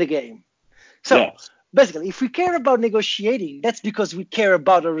skin in the game. So basically, if we care about negotiating, that's because we care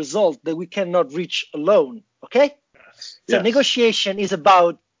about a result that we cannot reach alone. Okay? So negotiation is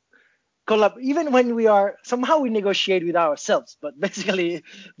about even when somehow we negotiate with ourselves, but basically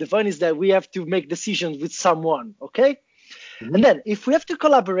the point is that we have to make decisions with someone. Okay? Mm-hmm. And then if we have to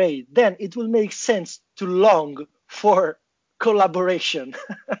collaborate, then it will make sense to long for collaboration.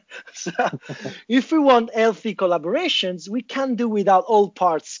 So if we want healthy collaborations, we can't do without all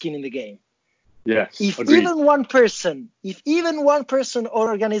parts skin in the game. Yes. If even one person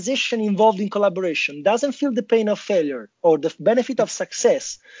or organization involved in collaboration doesn't feel the pain of failure or the benefit of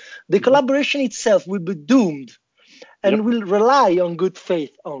success, the collaboration itself will be doomed and will rely on good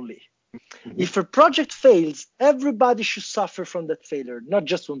faith only. If a project fails, everybody should suffer from that failure, not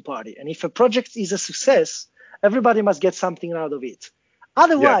just one party. And if a project is a success, everybody must get something out of it.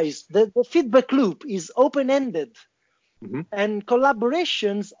 Otherwise, the feedback loop is open-ended. And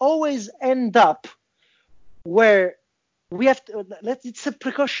collaborations always end up where we have to, it's a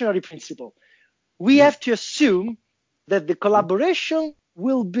precautionary principle. We have to assume that the collaboration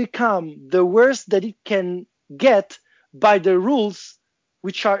will become the worst that it can get by the rules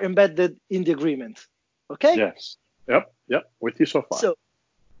which are embedded in the agreement. Okay? Yes. Yep. With you so far. So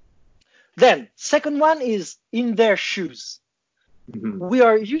then, second one is in their shoes. We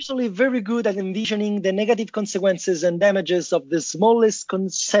are usually very good at envisioning the negative consequences and damages of the smallest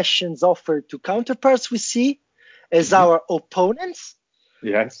concessions offered to counterparts we see as our opponents.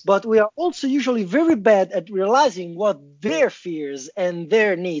 Yes. But we are also usually very bad at realizing what their fears and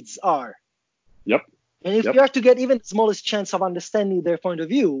their needs are. Yep. And if we are to get even the smallest chance of understanding their point of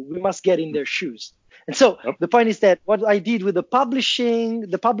view, we must get in their shoes. And so the point is that what I did with the publishing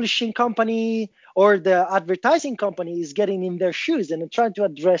company or the advertising company is getting in their shoes and trying to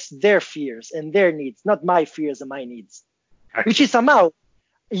address their fears and their needs, not my fears and my needs. Excellent. Which is somehow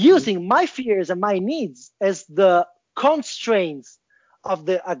using my fears and my needs as the constraints of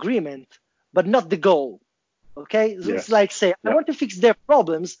the agreement, but not the goal. Okay? Yes. It's like say, I want to fix their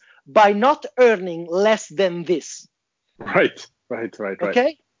problems by not earning less than this. Right.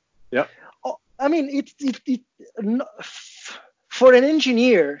 Okay? Yeah. I mean, for an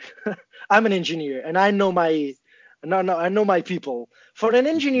engineer, I'm an engineer, and I know my people. For an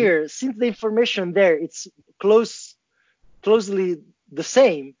engineer, since the information there, it's closely the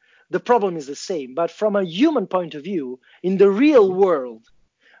same. The problem is the same. But from a human point of view, in the real world,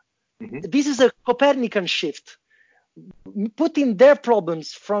 this is a Copernican shift. Putting their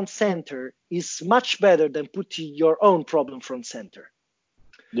problems front center is much better than putting your own problem front center.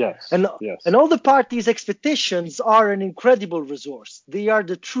 Yes. And all the parties' expectations are an incredible resource. They are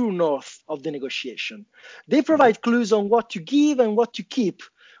the true north of the negotiation. They provide clues on what to give and what to keep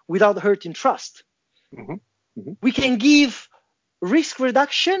without hurting trust. We can give risk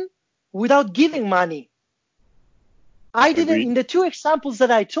reduction without giving money. In the 2 examples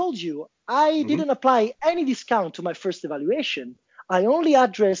that I told you, I didn't apply any discount to my first evaluation. I only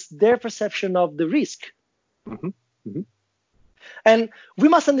addressed their perception of the risk. And we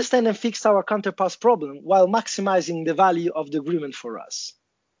must understand and fix our counterpart's problem while maximizing the value of the agreement for us.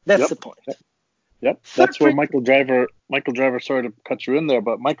 That's the point. Yep. That's where Michael Driver, sorry to cut you in there,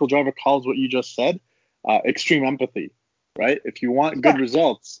 but Michael Driver calls what you just said extreme empathy, right? If you want good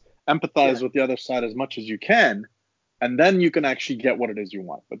results, empathize with the other side as much as you can, and then you can actually get what it is you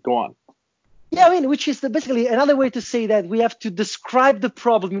want. But go on. Yeah, I mean, which is basically another way to say that we have to describe the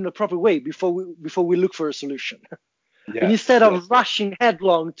problem in a proper way before we look for a solution. Yes, instead of rushing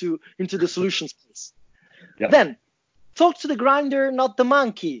headlong into the solution space. Then, talk to the grinder, not the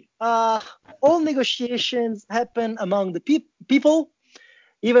monkey. All negotiations happen among the people,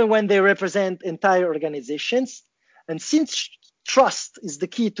 even when they represent entire organizations. And since trust is the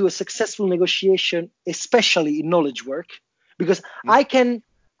key to a successful negotiation, especially in knowledge work, because I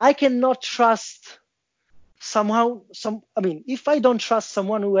cannot trust if I don't trust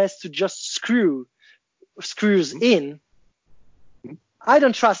someone who has to just screws in, I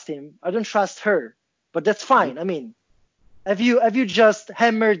don't trust him. I don't trust her. But that's fine. I mean, have you just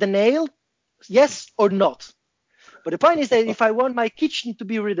hammered the nail? Yes or not? But the point is that if I want my kitchen to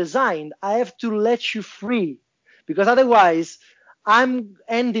be redesigned, I have to let you free, because otherwise I'm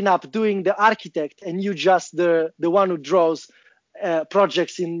ending up doing the architect and you just the one who draws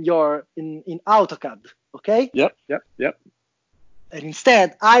projects in AutoCAD. Okay? Yep. And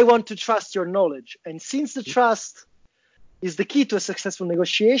instead, I want to trust your knowledge. And since the trust is the key to a successful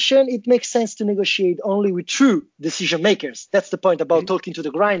negotiation, it makes sense to negotiate only with true decision makers. That's the point about talking to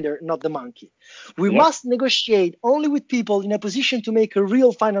the grinder, not the monkey. We must negotiate only with people in a position to make a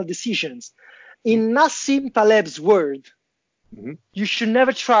real final decisions. In Nassim Taleb's word, you should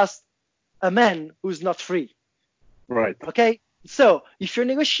never trust a man who's not free. Right. Okay? So if you're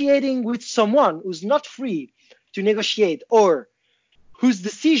negotiating with someone who's not free to negotiate, or whose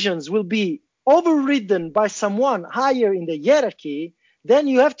decisions will be overridden by someone higher in the hierarchy, then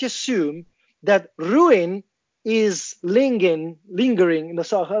you have to assume that ruin is lingering.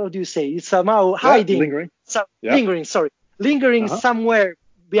 So how do you say? It's somehow hiding. Lingering somewhere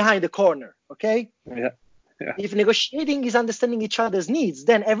behind the corner. Okay. Yeah. If negotiating is understanding each other's needs,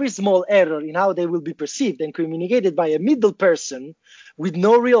 then every small error in how they will be perceived and communicated by a middle person with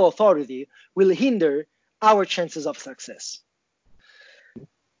no real authority will hinder our chances of success.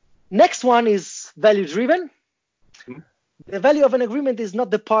 Next one is value-driven. The value of an agreement is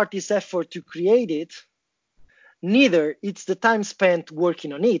not the party's effort to create it, neither it's the time spent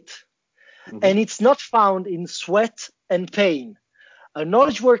working on it, and it's not found in sweat and pain. A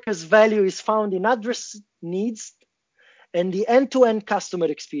knowledge worker's value is found in address needs and the end-to-end customer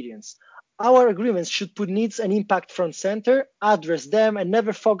experience. Our agreements should put needs and impact front center, address them, and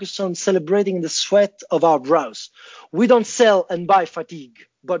never focus on celebrating the sweat of our brows. We don't sell and buy fatigue,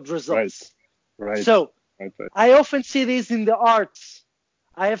 but results. Right. So I often see this in the arts.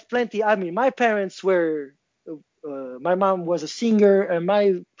 I have plenty. I mean, my parents were, my mom was a singer and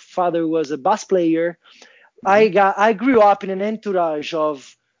my father was a bass player. I grew up in an entourage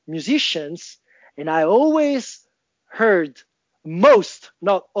of musicians, and I always heard most,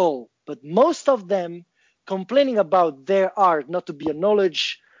 not all, but most of them complaining about their art not to be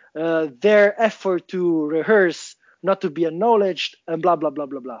acknowledged, their effort to rehearse not to be acknowledged, and blah, blah, blah,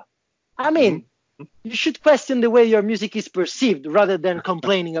 blah, blah. I mean, you should question the way your music is perceived rather than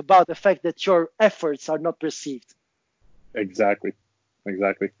complaining about the fact that your efforts are not perceived. Exactly.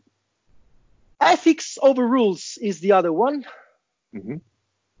 Ethics over rules is the other one.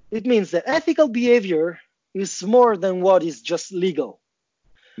 It means that ethical behavior is more than what is just legal.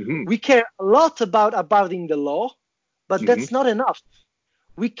 We care a lot about abiding the law, but that's not enough.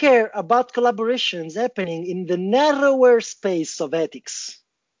 We care about collaborations happening in the narrower space of ethics.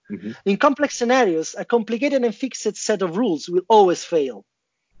 In complex scenarios, a complicated and fixed set of rules will always fail.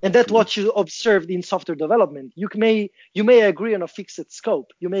 And that's what you observed in software development. You may agree on a fixed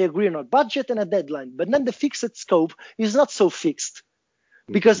scope. You may agree on a budget and a deadline, but then the fixed scope is not so fixed,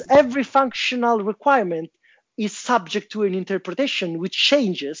 because every functional requirement is subject to an interpretation which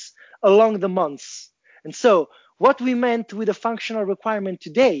changes along the months. And so what we meant with a functional requirement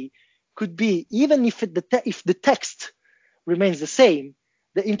today could be, even if the text remains the same,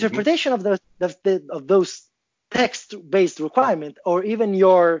 the interpretation of those text-based requirement, or even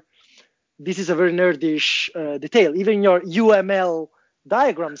this is a very nerdish detail, even your UML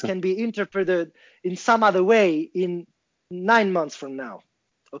diagrams can be interpreted in some other way in 9 months from now.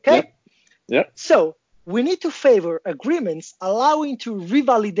 Okay? Yeah. So we need to favor agreements allowing to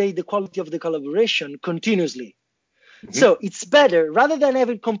revalidate the quality of the collaboration continuously. So it's better, rather than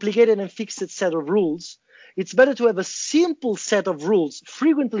having complicated and fixed set of rules, it's better to have a simple set of rules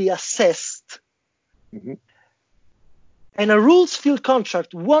frequently assessed. And a rules-filled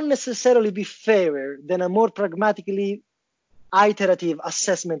contract won't necessarily be fairer than a more pragmatically iterative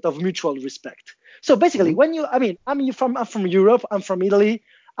assessment of mutual respect. So basically, I'm from Europe, I'm from Italy.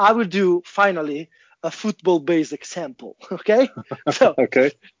 I will do finally a football-based example. Okay. So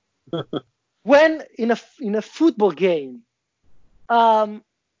okay. when in a football game, a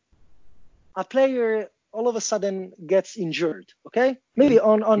player all of a sudden gets injured. Okay, maybe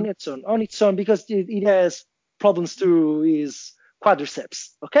on its own because it has problems to his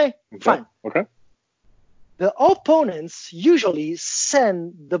quadriceps. Okay, fine. Okay. The opponents usually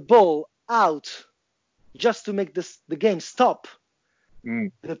send the ball out just to make the game stop.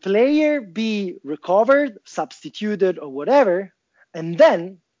 The player be recovered, substituted, or whatever, and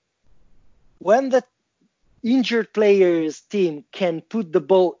then when the injured player's team can put the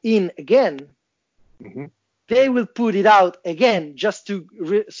ball in again, they will put it out again just to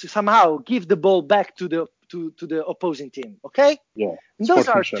somehow give the ball back to the opposing team. Okay? Yeah. And those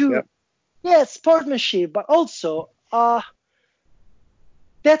are two. Yeah, sportsmanship, but also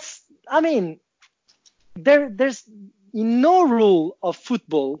there's in no rule of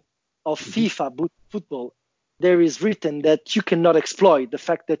football, of FIFA football, there is written that you cannot exploit the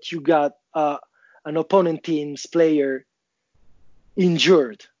fact that you got an opponent team's player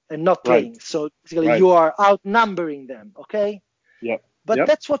injured and not playing. Right. So basically you are outnumbering them, okay? Yeah. But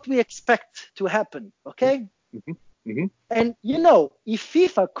that's what we expect to happen, okay? And if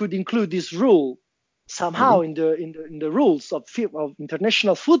FIFA could include this rule somehow in the rules of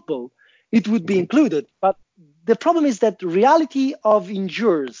international football, it would be included. But the problem is that the reality of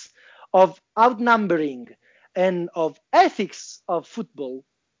injuries, of outnumbering, and of ethics of football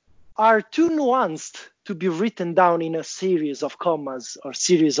are too nuanced to be written down in a series of commas or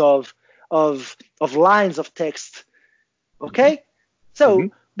series of lines of text. Okay? So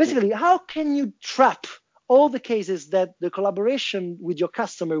basically, how can you trap all the cases that the collaboration with your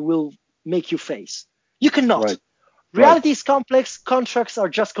customer will make you face? You cannot. Right. Reality is complex. Contracts are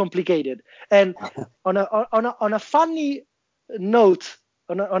just complicated. And on a funny note,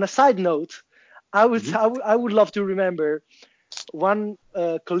 on a side note, I would love to remember one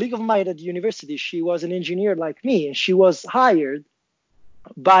colleague of mine at the university. She was an engineer like me, and she was hired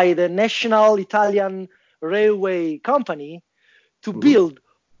by the National Italian Railway Company to build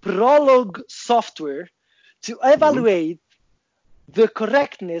Prolog software to evaluate the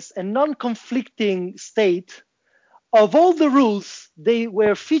correctness and non-conflicting state of all the rules they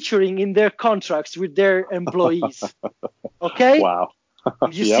were featuring in their contracts with their employees. Okay? Wow.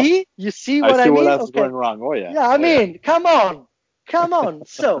 You see what I mean? Where that's going wrong. Oh yeah. Yeah, I mean, come on.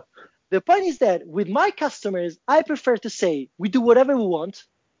 So the point is that with my customers, I prefer to say we do whatever we want,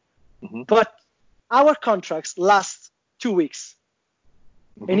 but our contracts last 2 weeks.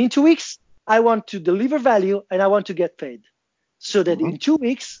 And in 2 weeks, I want to deliver value and I want to get paid. So that in 2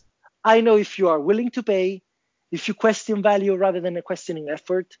 weeks, I know if you are willing to pay, if you question value rather than a questioning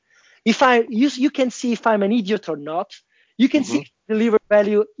effort. You can see if I'm an idiot or not. You can see if I deliver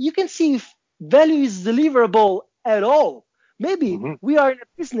value. You can see if value is deliverable at all. Maybe we are in a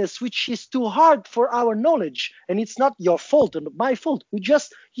business which is too hard for our knowledge, and it's not your fault and my fault. We're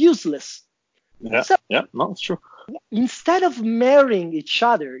just useless. Yeah, no, it's true. Instead of marrying each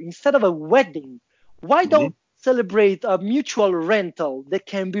other, instead of a wedding, why don't celebrate a mutual rental that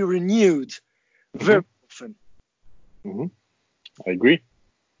can be renewed very often? I agree.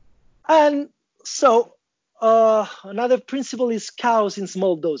 And so another principle is chaos in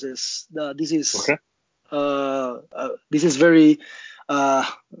small doses. This is very. I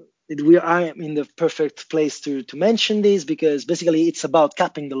am in the perfect place to mention this because basically it's about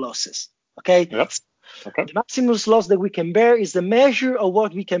capping the losses. Okay. Yep. Okay. The maximum loss that we can bear is the measure of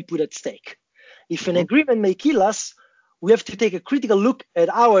what we can put at stake. If an agreement may kill us, we have to take a critical look at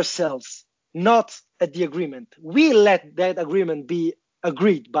ourselves, not at the agreement. We let that agreement be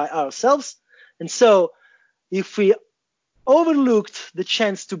agreed by ourselves. And so if we overlooked the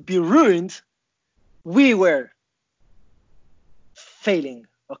chance to be ruined, we were failing.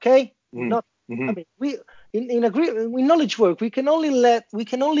 Okay? I mean, in knowledge work, we can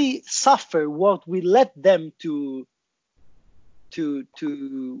only suffer what we let them to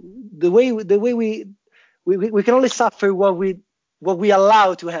the way we can only suffer what we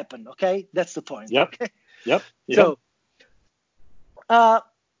allow to happen. Okay, that's the point. Yep. Okay? Yep. So,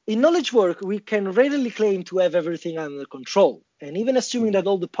 in knowledge work, we can readily claim to have everything under control, and even assuming that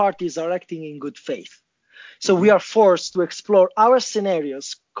all the parties are acting in good faith. So we are forced to explore our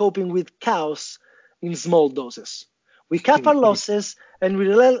scenarios, coping with chaos in small doses. We cap our losses and we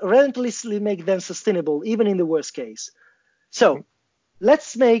relentlessly make them sustainable, even in the worst case. So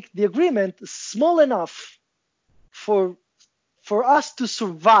let's make the agreement small enough for us to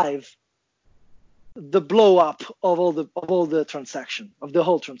survive the blow up of all the transaction, of the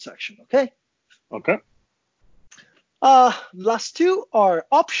whole transaction. Okay? Okay. Last two are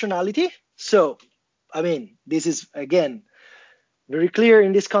optionality. So, I mean, this is, again, very clear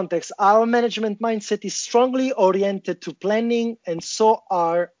in this context. Our management mindset is strongly oriented to planning, and so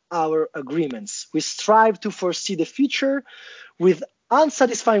are our agreements. We strive to foresee the future with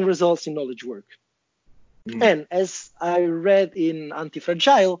unsatisfying results in knowledge work. And as I read in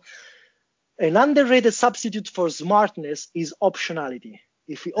Anti-Fragile, an underrated substitute for smartness is optionality.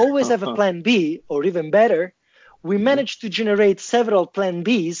 If we always have a plan B, or even better, we manage to generate several plan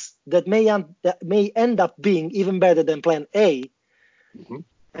Bs that may end up being even better than plan A.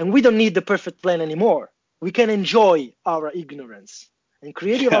 And we don't need the perfect plan anymore. We can enjoy our ignorance. And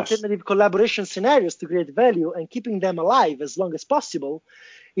creative alternative collaboration scenarios to create value and keeping them alive as long as possible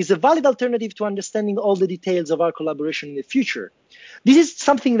is a valid alternative to understanding all the details of our collaboration in the future. This is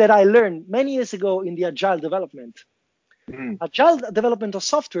something that I learned many years ago in the agile development. Agile development of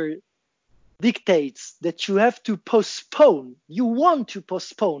software dictates that you have to postpone, you want to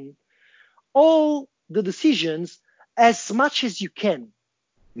postpone all the decisions as much as you can.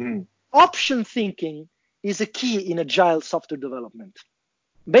 Option thinking is a key in agile software development.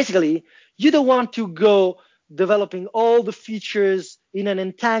 Basically, you don't want to go developing all the features in an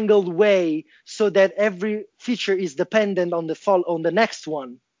entangled way so that every feature is dependent on the next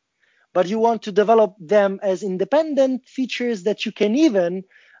one. But you want to develop them as independent features that you can even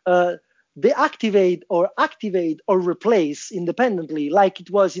deactivate or activate or replace independently, like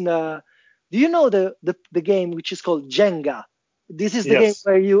it was in do you know the game which is called Jenga? This is the game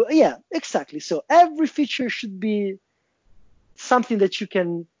where exactly. So every feature should be something that you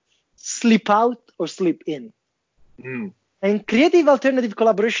can slip out or slip in. And creative alternative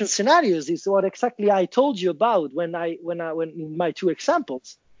collaboration scenarios is what exactly I told you about when in my two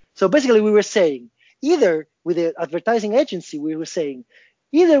examples. So basically we were saying, either with the advertising agency, we were saying,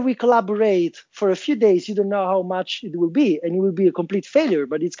 either we collaborate for a few days, you don't know how much it will be, and it will be a complete failure,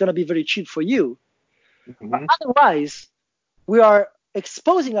 but it's going to be very cheap for you. But otherwise, we are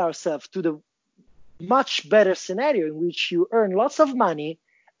exposing ourselves to the much better scenario in which you earn lots of money,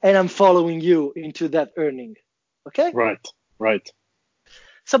 and I'm following you into that earning. Okay? Right.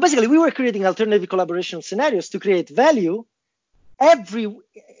 So basically, we were creating alternative collaboration scenarios to create value.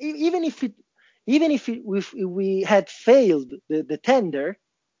 Even if we had failed the tender,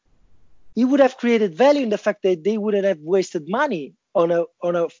 it would have created value in the fact that they wouldn't have wasted money on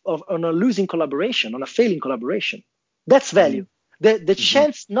a losing collaboration, on a failing collaboration. That's value. The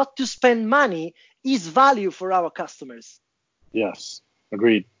chance not to spend money is value for our customers. Yes,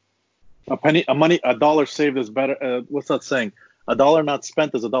 agreed. A dollar saved is better. What's that saying? A dollar not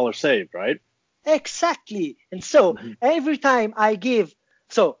spent is a dollar saved, right? Exactly. And so every time I give,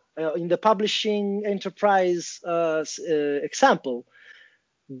 in the publishing enterprise example,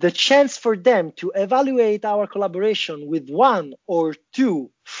 the chance for them to evaluate our collaboration with 1 or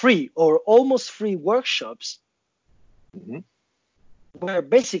 2 free or almost free workshops were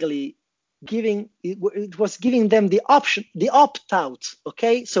basically it was giving them the option, the opt-out,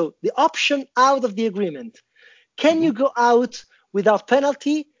 okay? So the option out of the agreement. Can you go out without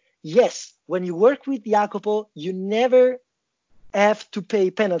penalty? Yes. When you work with Jacopo, you never have to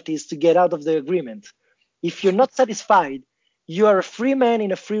pay penalties to get out of the agreement. If you're not satisfied, you are a free man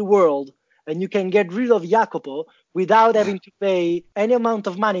in a free world, and you can get rid of Jacopo without having to pay any amount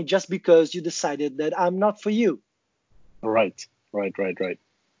of money just because you decided that I'm not for you. Right.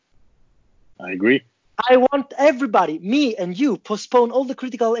 I agree. I want everybody, me and you, postpone all the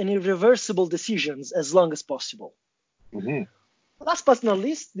critical and irreversible decisions as long as possible. Last but not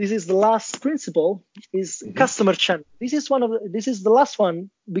least, this is the last principle, is customer channel. This is the last one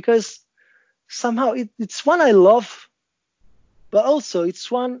because somehow it's one I love, but also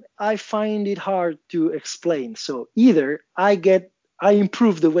it's one I find it hard to explain. So either I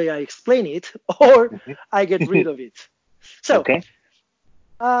improve the way I explain it, or I get rid of it. So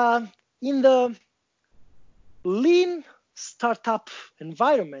in the lean startup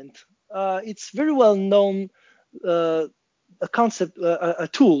environment, it's very well known a concept, a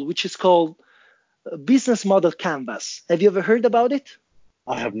tool, which is called Business Model Canvas. Have you ever heard about it?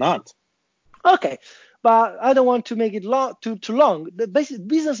 I have not. Okay, but I don't want to make it too long. The basic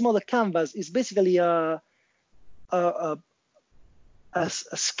Business Model Canvas is basically a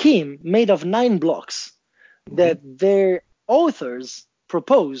scheme made of 9 blocks that their authors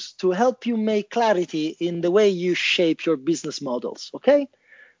propose to help you make clarity in the way you shape your business models. Okay,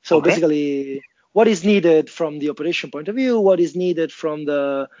 so basically, what is needed from the operation point of view, what is needed from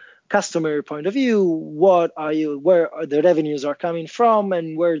the customer point of view, where the revenues are coming from,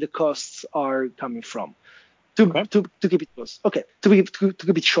 and where the costs are coming from. to keep it close. Okay, to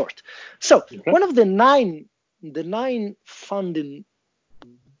keep it short. So one of the nine funding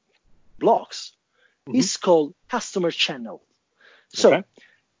blocks is called customer channel. So,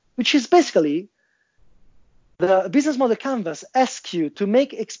 which is basically the business model canvas asks you to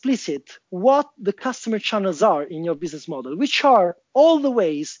make explicit what the customer channels are in your business model, which are all the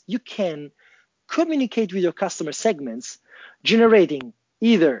ways you can communicate with your customer segments, generating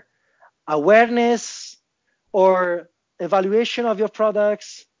either awareness or evaluation of your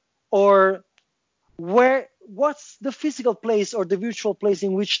products, or what's the physical place or the virtual place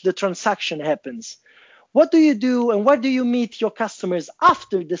in which the transaction happens. What do you do and where do you meet your customers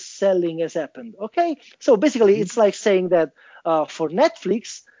after the selling has happened? Okay, so basically it's like saying that for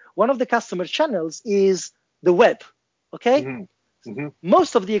Netflix, one of the customer channels is the web. Okay,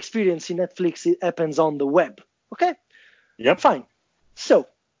 most of the experience in Netflix happens on the web. Okay, fine. So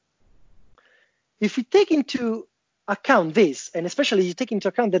if you take into account this, and especially you take into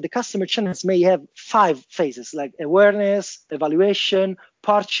account that the customer channels may have 5 phases, like awareness, evaluation,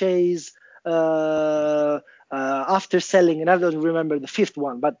 purchase, after selling, and I don't remember the 5th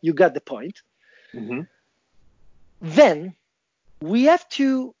one, but you got the point. Then we have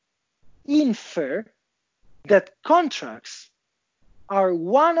to infer that contracts are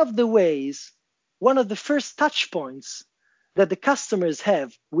one of the ways, one of the first touch points that the customers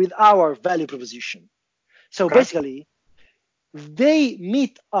have with our value proposition. So basically, they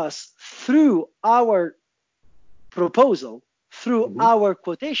meet us through our proposal, through our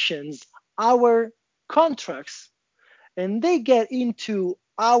quotations, our contracts, and they get into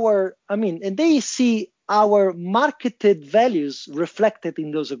and they see our marketed values reflected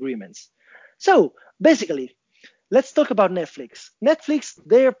in those agreements. So basically, let's talk about Netflix. Netflix,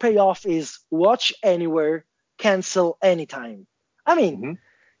 their payoff is watch anywhere, cancel anytime.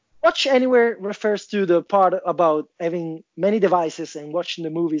 Watch anywhere refers to the part about having many devices and watching the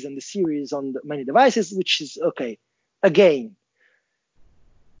movies and the series on many devices, which is okay, again.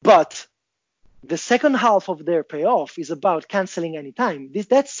 But the second half of their payoff is about canceling anytime.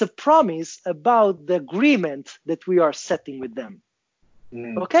 That's a promise about the agreement that we are setting with them.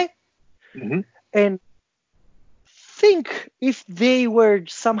 Okay? And think if they were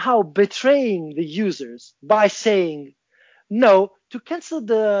somehow betraying the users by saying, no, to cancel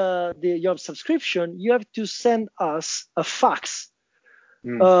your subscription, you have to send us a fax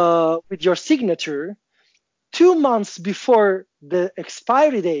with your signature 2 months before the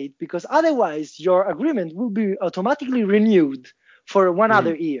expiry date, because otherwise your agreement will be automatically renewed for one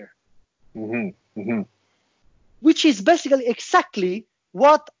other year. Which is basically exactly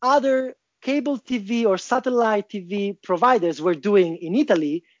what other cable TV or satellite TV providers were doing in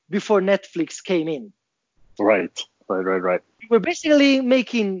Italy before Netflix came in. Right. We're basically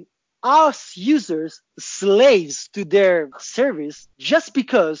making us users slaves to their service just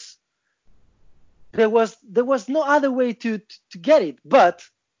because there was no other way to get it. But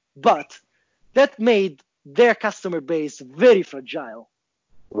that made their customer base very fragile.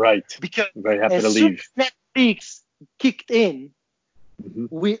 Right. Because very happy as to soon leave. as Netflix kicked in,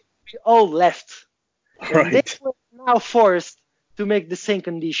 we all left. And they were now forced to make the same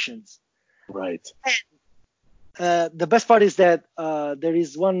conditions. Right. And the best part is that there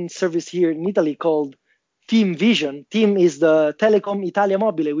is one service here in Italy called Team Vision. Team is the Telecom Italia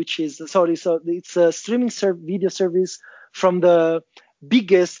Mobile, which is so it's a streaming video service from the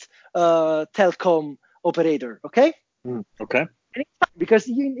biggest telecom operator. Okay. Okay. Because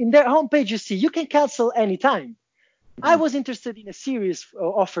in their homepage you see you can cancel anytime. I was interested in a series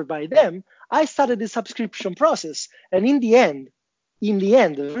offered by them. I started the subscription process, and in the end,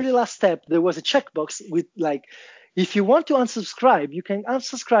 the very last step, there was a checkbox with like, if you want to unsubscribe, you can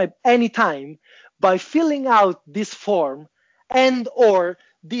unsubscribe anytime by filling out this form and or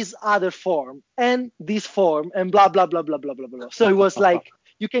this other form and this form and blah, blah, blah, blah, blah, blah, blah. So it was like,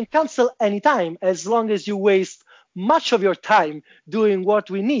 you can cancel anytime as long as you waste much of your time doing what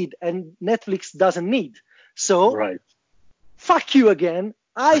we need and Netflix doesn't need. So fuck you again.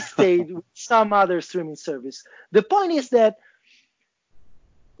 I stayed with some other streaming service. The point is that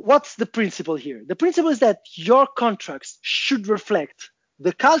what's the principle here? The principle is that your contracts should reflect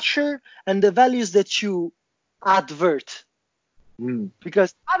the culture and the values that you advert.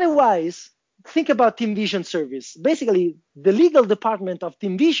 Because otherwise, think about Team Vision service. Basically, the legal department of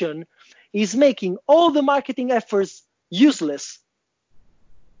Team Vision is making all the marketing efforts useless.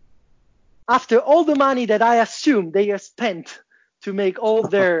 After all the money that I assume they have spent to make all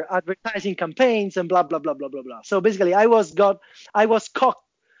their advertising campaigns and blah, blah, blah, blah, blah, blah. So basically, I was caught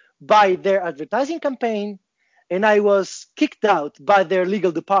by their advertising campaign, and I was kicked out by their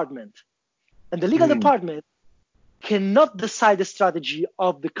legal department. And the legal department cannot decide the strategy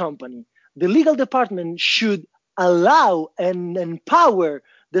of the company. The legal department should allow and empower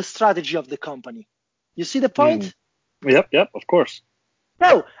the strategy of the company. You see the point? Yep, of course.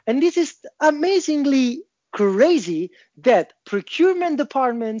 No, and this is amazingly crazy that procurement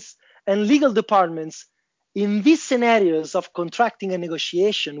departments and legal departments in these scenarios of contracting and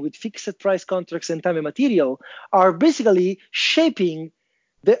negotiation with fixed price contracts and time and material are basically shaping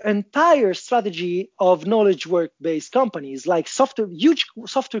the entire strategy of knowledge work-based companies, like huge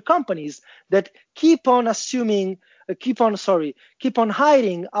software companies that keep on hiring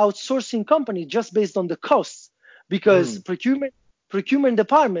outsourcing companies just based on the costs, because procurement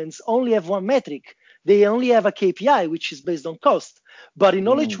departments only have one metric. They only have a KPI, which is based on cost. But in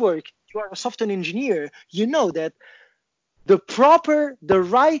knowledge work, you are a software engineer, you know that the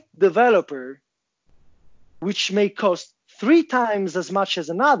right developer, which may cost 3 times as much as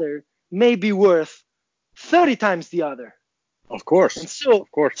another, may be worth 30 times the other. Of course. And so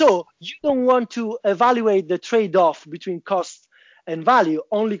you don't want to evaluate the trade-off between cost and value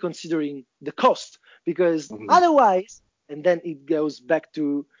only considering the cost, because otherwise, and then it goes back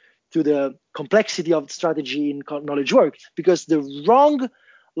to the complexity of strategy in knowledge work, because the wrong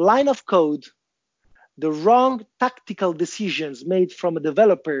line of code, the wrong tactical decisions made from a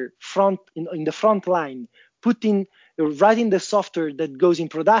developer in the front line, writing the software that goes in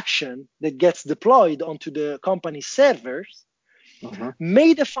production, that gets deployed onto the company's servers,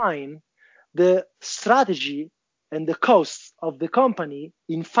 may define the strategy and the costs of the company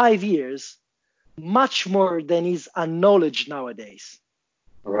in 5 years much more than is acknowledged nowadays.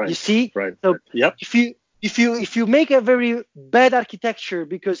 Right. You see? Right. So yep. If you make a very bad architecture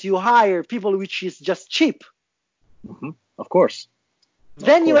because you hire people which is just cheap, of course.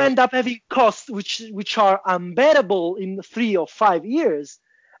 Then you end up having costs which are unbearable in 3 or 5 years.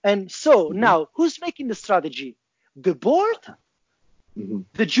 And so now, who's making the strategy? The board,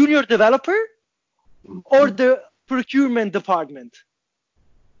 the junior developer, or the procurement department?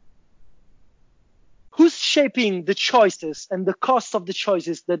 Who's shaping the choices and the cost of the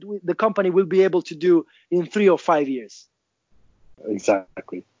choices that the company will be able to do in 3 or 5 years?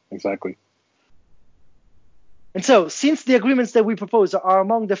 Exactly. And so, since the agreements that we propose are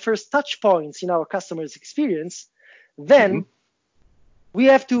among the first touch points in our customers' experience, then we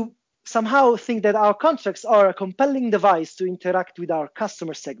have to somehow think that our contracts are a compelling device to interact with our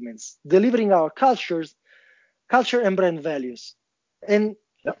customer segments, delivering our culture and brand values. And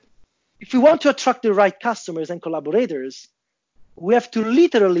if we want to attract the right customers and collaborators, we have to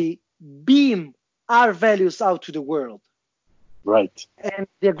literally beam our values out to the world. Right. And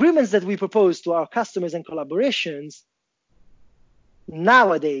the agreements that we propose to our customers and collaborations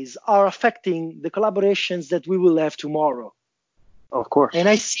nowadays are affecting the collaborations that we will have tomorrow. Of course. And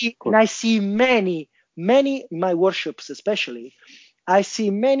I see many in my workshops especially, I see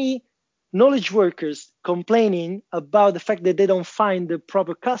many knowledge workers complaining about the fact that they don't find the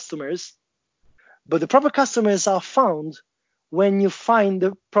proper customers, but the proper customers are found when you find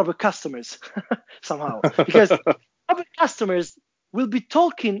the proper customers somehow, because proper customers will be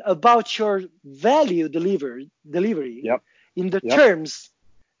talking about your value delivery in the terms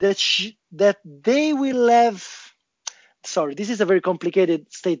that they will have. Sorry, this is a very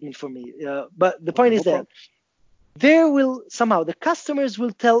complicated statement for me, but the point is that the customers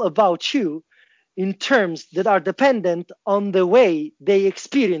will tell about you in terms that are dependent on the way they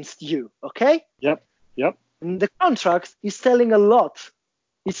experienced you, okay? Yep. And the contract is telling a lot.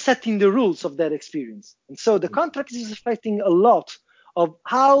 It's setting the rules of that experience. And so the contract is affecting a lot of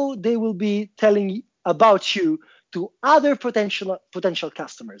how they will be telling about you to other potential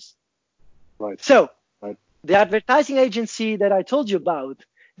customers. Right. So the advertising agency that I told you about,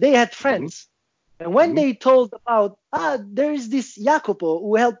 they had friends. And when they told about, there is this Jacopo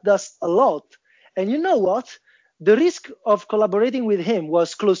who helped us a lot. And you know what? The risk of collaborating with him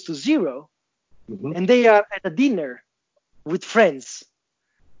was close to zero. And they are at a dinner with friends.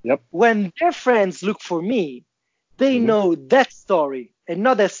 Yep. When their friends look for me, they know that story and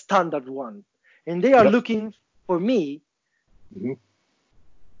not a standard one. And they are looking for me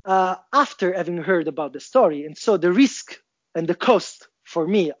after having heard about the story. And so the risk and the cost for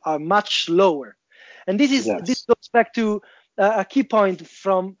me are much lower. And this goes back to a key point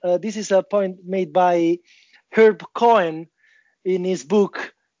from, this is a point made by Herb Cohen in his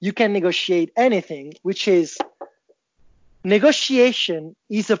book, You Can Negotiate Anything, which is negotiation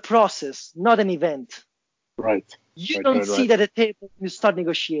is a process, not an event. Right. You don't sit at a table and you start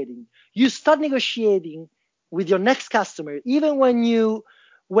negotiating. You start negotiating with your next customer, even when you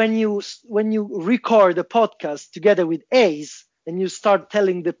record a podcast together with Ace and you start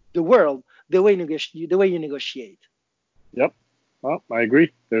telling the world the way you negotiate. Yep. Well, I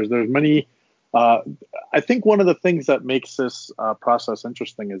agree. There's many. I think one of the things that makes this process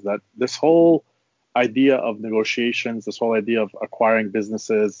interesting is that this whole idea of negotiations, this whole idea of acquiring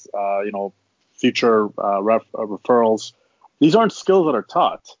businesses, future referrals, these aren't skills that are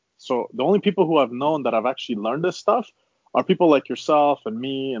taught. So the only people who I've known that have actually learned this stuff are people like yourself and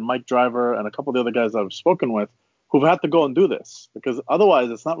me and Mike Driver and a couple of the other guys I've spoken with who've had to go and do this, because otherwise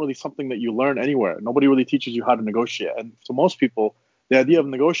it's not really something that you learn anywhere. Nobody really teaches you how to negotiate. And to most people, the idea of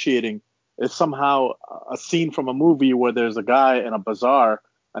negotiating is somehow a scene from a movie where there's a guy in a bazaar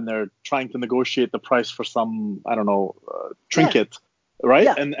and they're trying to negotiate the price for some, I don't know, trinket, right?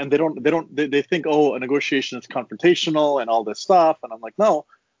 Yeah. And they think, oh, a negotiation is confrontational and all this stuff. And I'm like, no,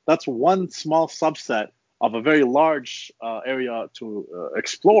 that's one small subset of a very large area to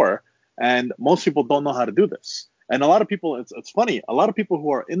explore. And most people don't know how to do this. And a lot of people, it's funny, a lot of people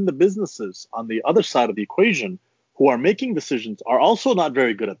who are in the businesses on the other side of the equation who are making decisions are also not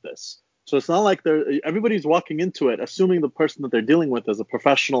very good at this. So it's not like everybody's walking into it assuming the person that they're dealing with is a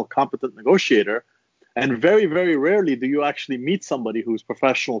professional, competent negotiator. And very, very rarely do you actually meet somebody who's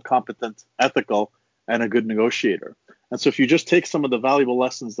professional, competent, ethical, and a good negotiator. And so if you just take some of the valuable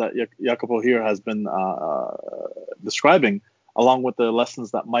lessons that Jacopo here has been describing, along with the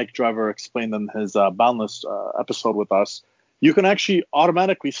lessons that Mike Driver explained in his Boundless episode with us, you can actually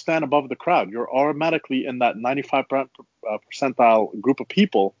automatically stand above the crowd. You're automatically in that 95 percentile group of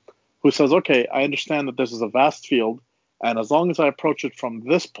people who says, okay, I understand that this is a vast field, and as long as I approach it from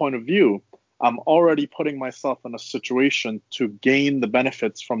this point of view, I'm already putting myself in a situation to gain the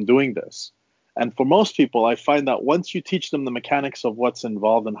benefits from doing this. And for most people, I find that once you teach them the mechanics of what's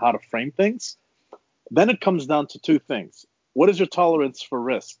involved and how to frame things, then it comes down to two things. What is your tolerance for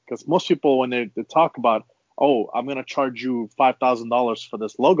risk? Because most people, when they talk about, oh, I'm going to charge you $5,000 for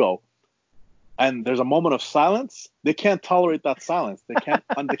this logo, and there's a moment of silence, they can't tolerate that silence. They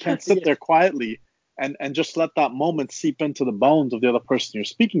can't sit there quietly and just let that moment seep into the bones of the other person you're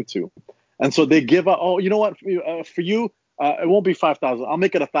speaking to. And so they give up, oh, you know what, for you, it won't be 5,000. I'll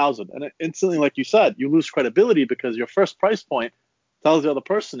make it 1,000. And instantly, like you said, you lose credibility because your first price point tells the other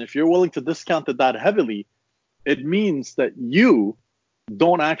person, if you're willing to discount it that heavily, it means that you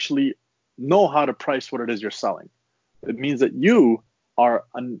don't actually know how to price what it is you're selling. It means that you are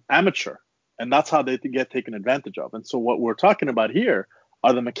an amateur, and that's how they get taken advantage of. And so what we're talking about here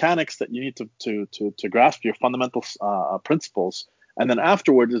are the mechanics that you need to grasp, your fundamental principles. And then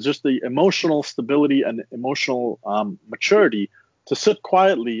afterwards is just the emotional stability and emotional maturity to sit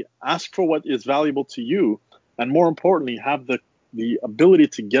quietly, ask for what is valuable to you, and more importantly, have the ability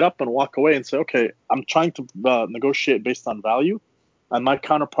to get up and walk away and say, okay, I'm trying to negotiate based on value, and my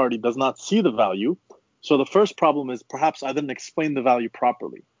counterparty does not see the value. So the first problem is perhaps I didn't explain the value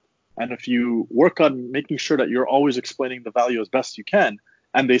properly. And if you work on making sure that you're always explaining the value as best you can,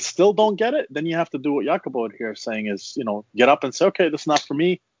 and they still don't get it, then you have to do what Jacopo here is saying is, get up and say, okay, this is not for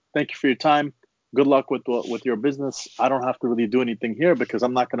me. Thank you for your time. Good luck with your business. I don't have to really do anything here because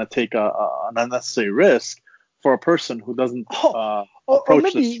I'm not going to take an unnecessary risk for a person who doesn't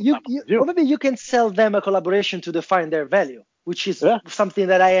approach this. Or maybe you can sell them a collaboration to define their value, which is something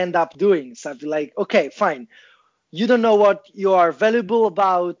that I end up doing. Something like, okay, fine. You don't know what you are valuable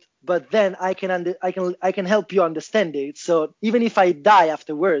about, but then I can help you understand it. So even if I die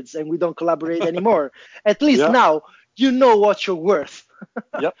afterwards and we don't collaborate anymore, at least now you know what you're worth.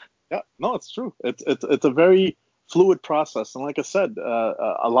 Yep. Yeah. No, it's true. It's a very fluid process, and like I said,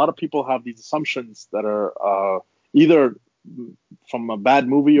 a lot of people have these assumptions that are either from a bad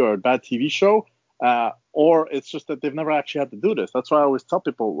movie or a bad TV show, or it's just that they've never actually had to do this. That's why I always tell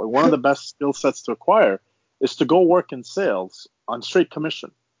people, like, one of the best skill sets to acquire is to go work in sales on straight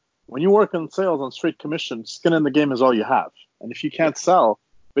commission. When you work in sales on straight commission, skin in the game is all you have. And if you can't sell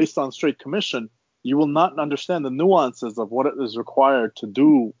based on straight commission, you will not understand the nuances of what it is required to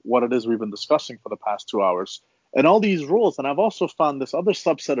do what it is we've been discussing for the past 2 hours. And all these rules. And I've also found this other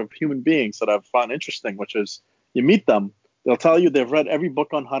subset of human beings that I've found interesting, which is you meet them, they'll tell you they've read every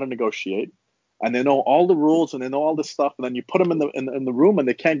book on how to negotiate, and they know all the rules and they know all this stuff. And then you put them in the room and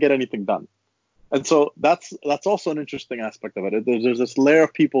they can't get anything done. And so that's also an interesting aspect of it. There's this layer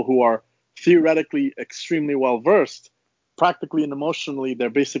of people who are theoretically extremely well versed, practically and emotionally they're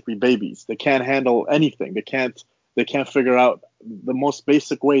basically babies. They can't handle anything. They can't figure out the most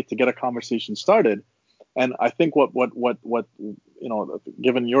basic way to get a conversation started. And I think what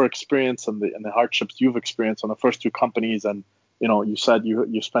given your experience and the hardships you've experienced on the first two companies, and you said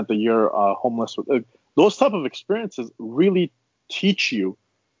you spent a year homeless, those type of experiences really teach you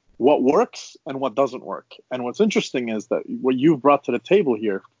what works and what doesn't work. And what's interesting is that what you've brought to the table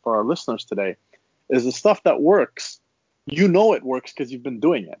here for our listeners today is the stuff that works you know it works because you've been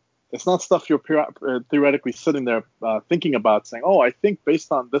doing it. It's not stuff you're theoretically sitting there thinking about, saying, oh, I think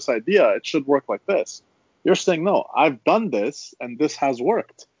based on this idea, it should work like this. You're saying, no, I've done this and this has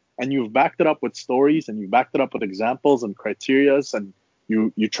worked. And you've backed it up with stories, and you've backed it up with examples and criterias, and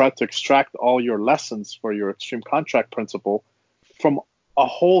you try to extract all your lessons for your extreme contract principle from a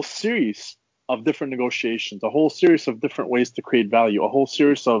whole series of different negotiations, a whole series of different ways to create value, a whole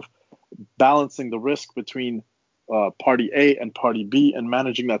series of balancing the risk between party A and party B and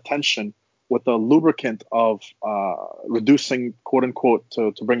managing that tension with a lubricant of reducing, quote unquote,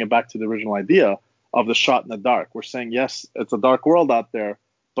 to bring it back to the original idea of the shot in the dark. We're saying, yes, it's a dark world out there,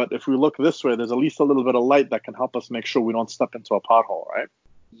 but if we look this way, there's at least a little bit of light that can help us make sure we don't step into a pothole, right?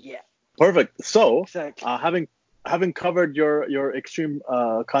 Yeah. Perfect. So, exactly. Having covered your extreme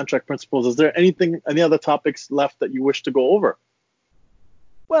contract principles, is there any other topics left that you wish to go over?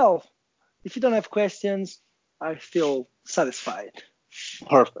 Well, if you don't have questions, I feel satisfied.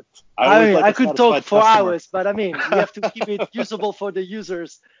 Perfect. I could talk for hours, but we have to keep it usable for the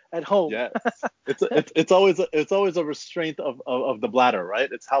users at home. Yes. It's always a restraint of the bladder, right?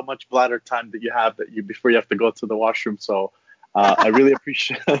 It's how much bladder time that you have before you have to go to the washroom. So I really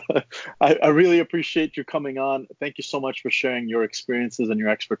appreciate you coming on. Thank you so much for sharing your experiences and your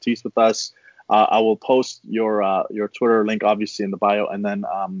expertise with us. I will post your Twitter link obviously in the bio, and then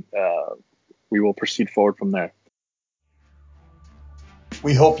we will proceed forward from there.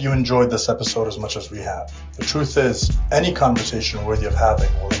 We hope you enjoyed this episode as much as we have. The truth is, any conversation worthy of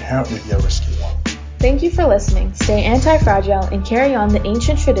having will inherently be a risky one. Thank you for listening. Stay anti-fragile and carry on the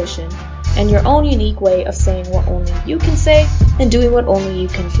ancient tradition and your own unique way of saying what only you can say and doing what only you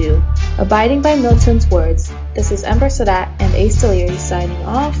can do. Abiding by Milton's words, this is Ember Sadat and Ace Deliri signing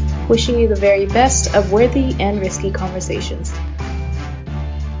off, wishing you the very best of worthy and risky conversations.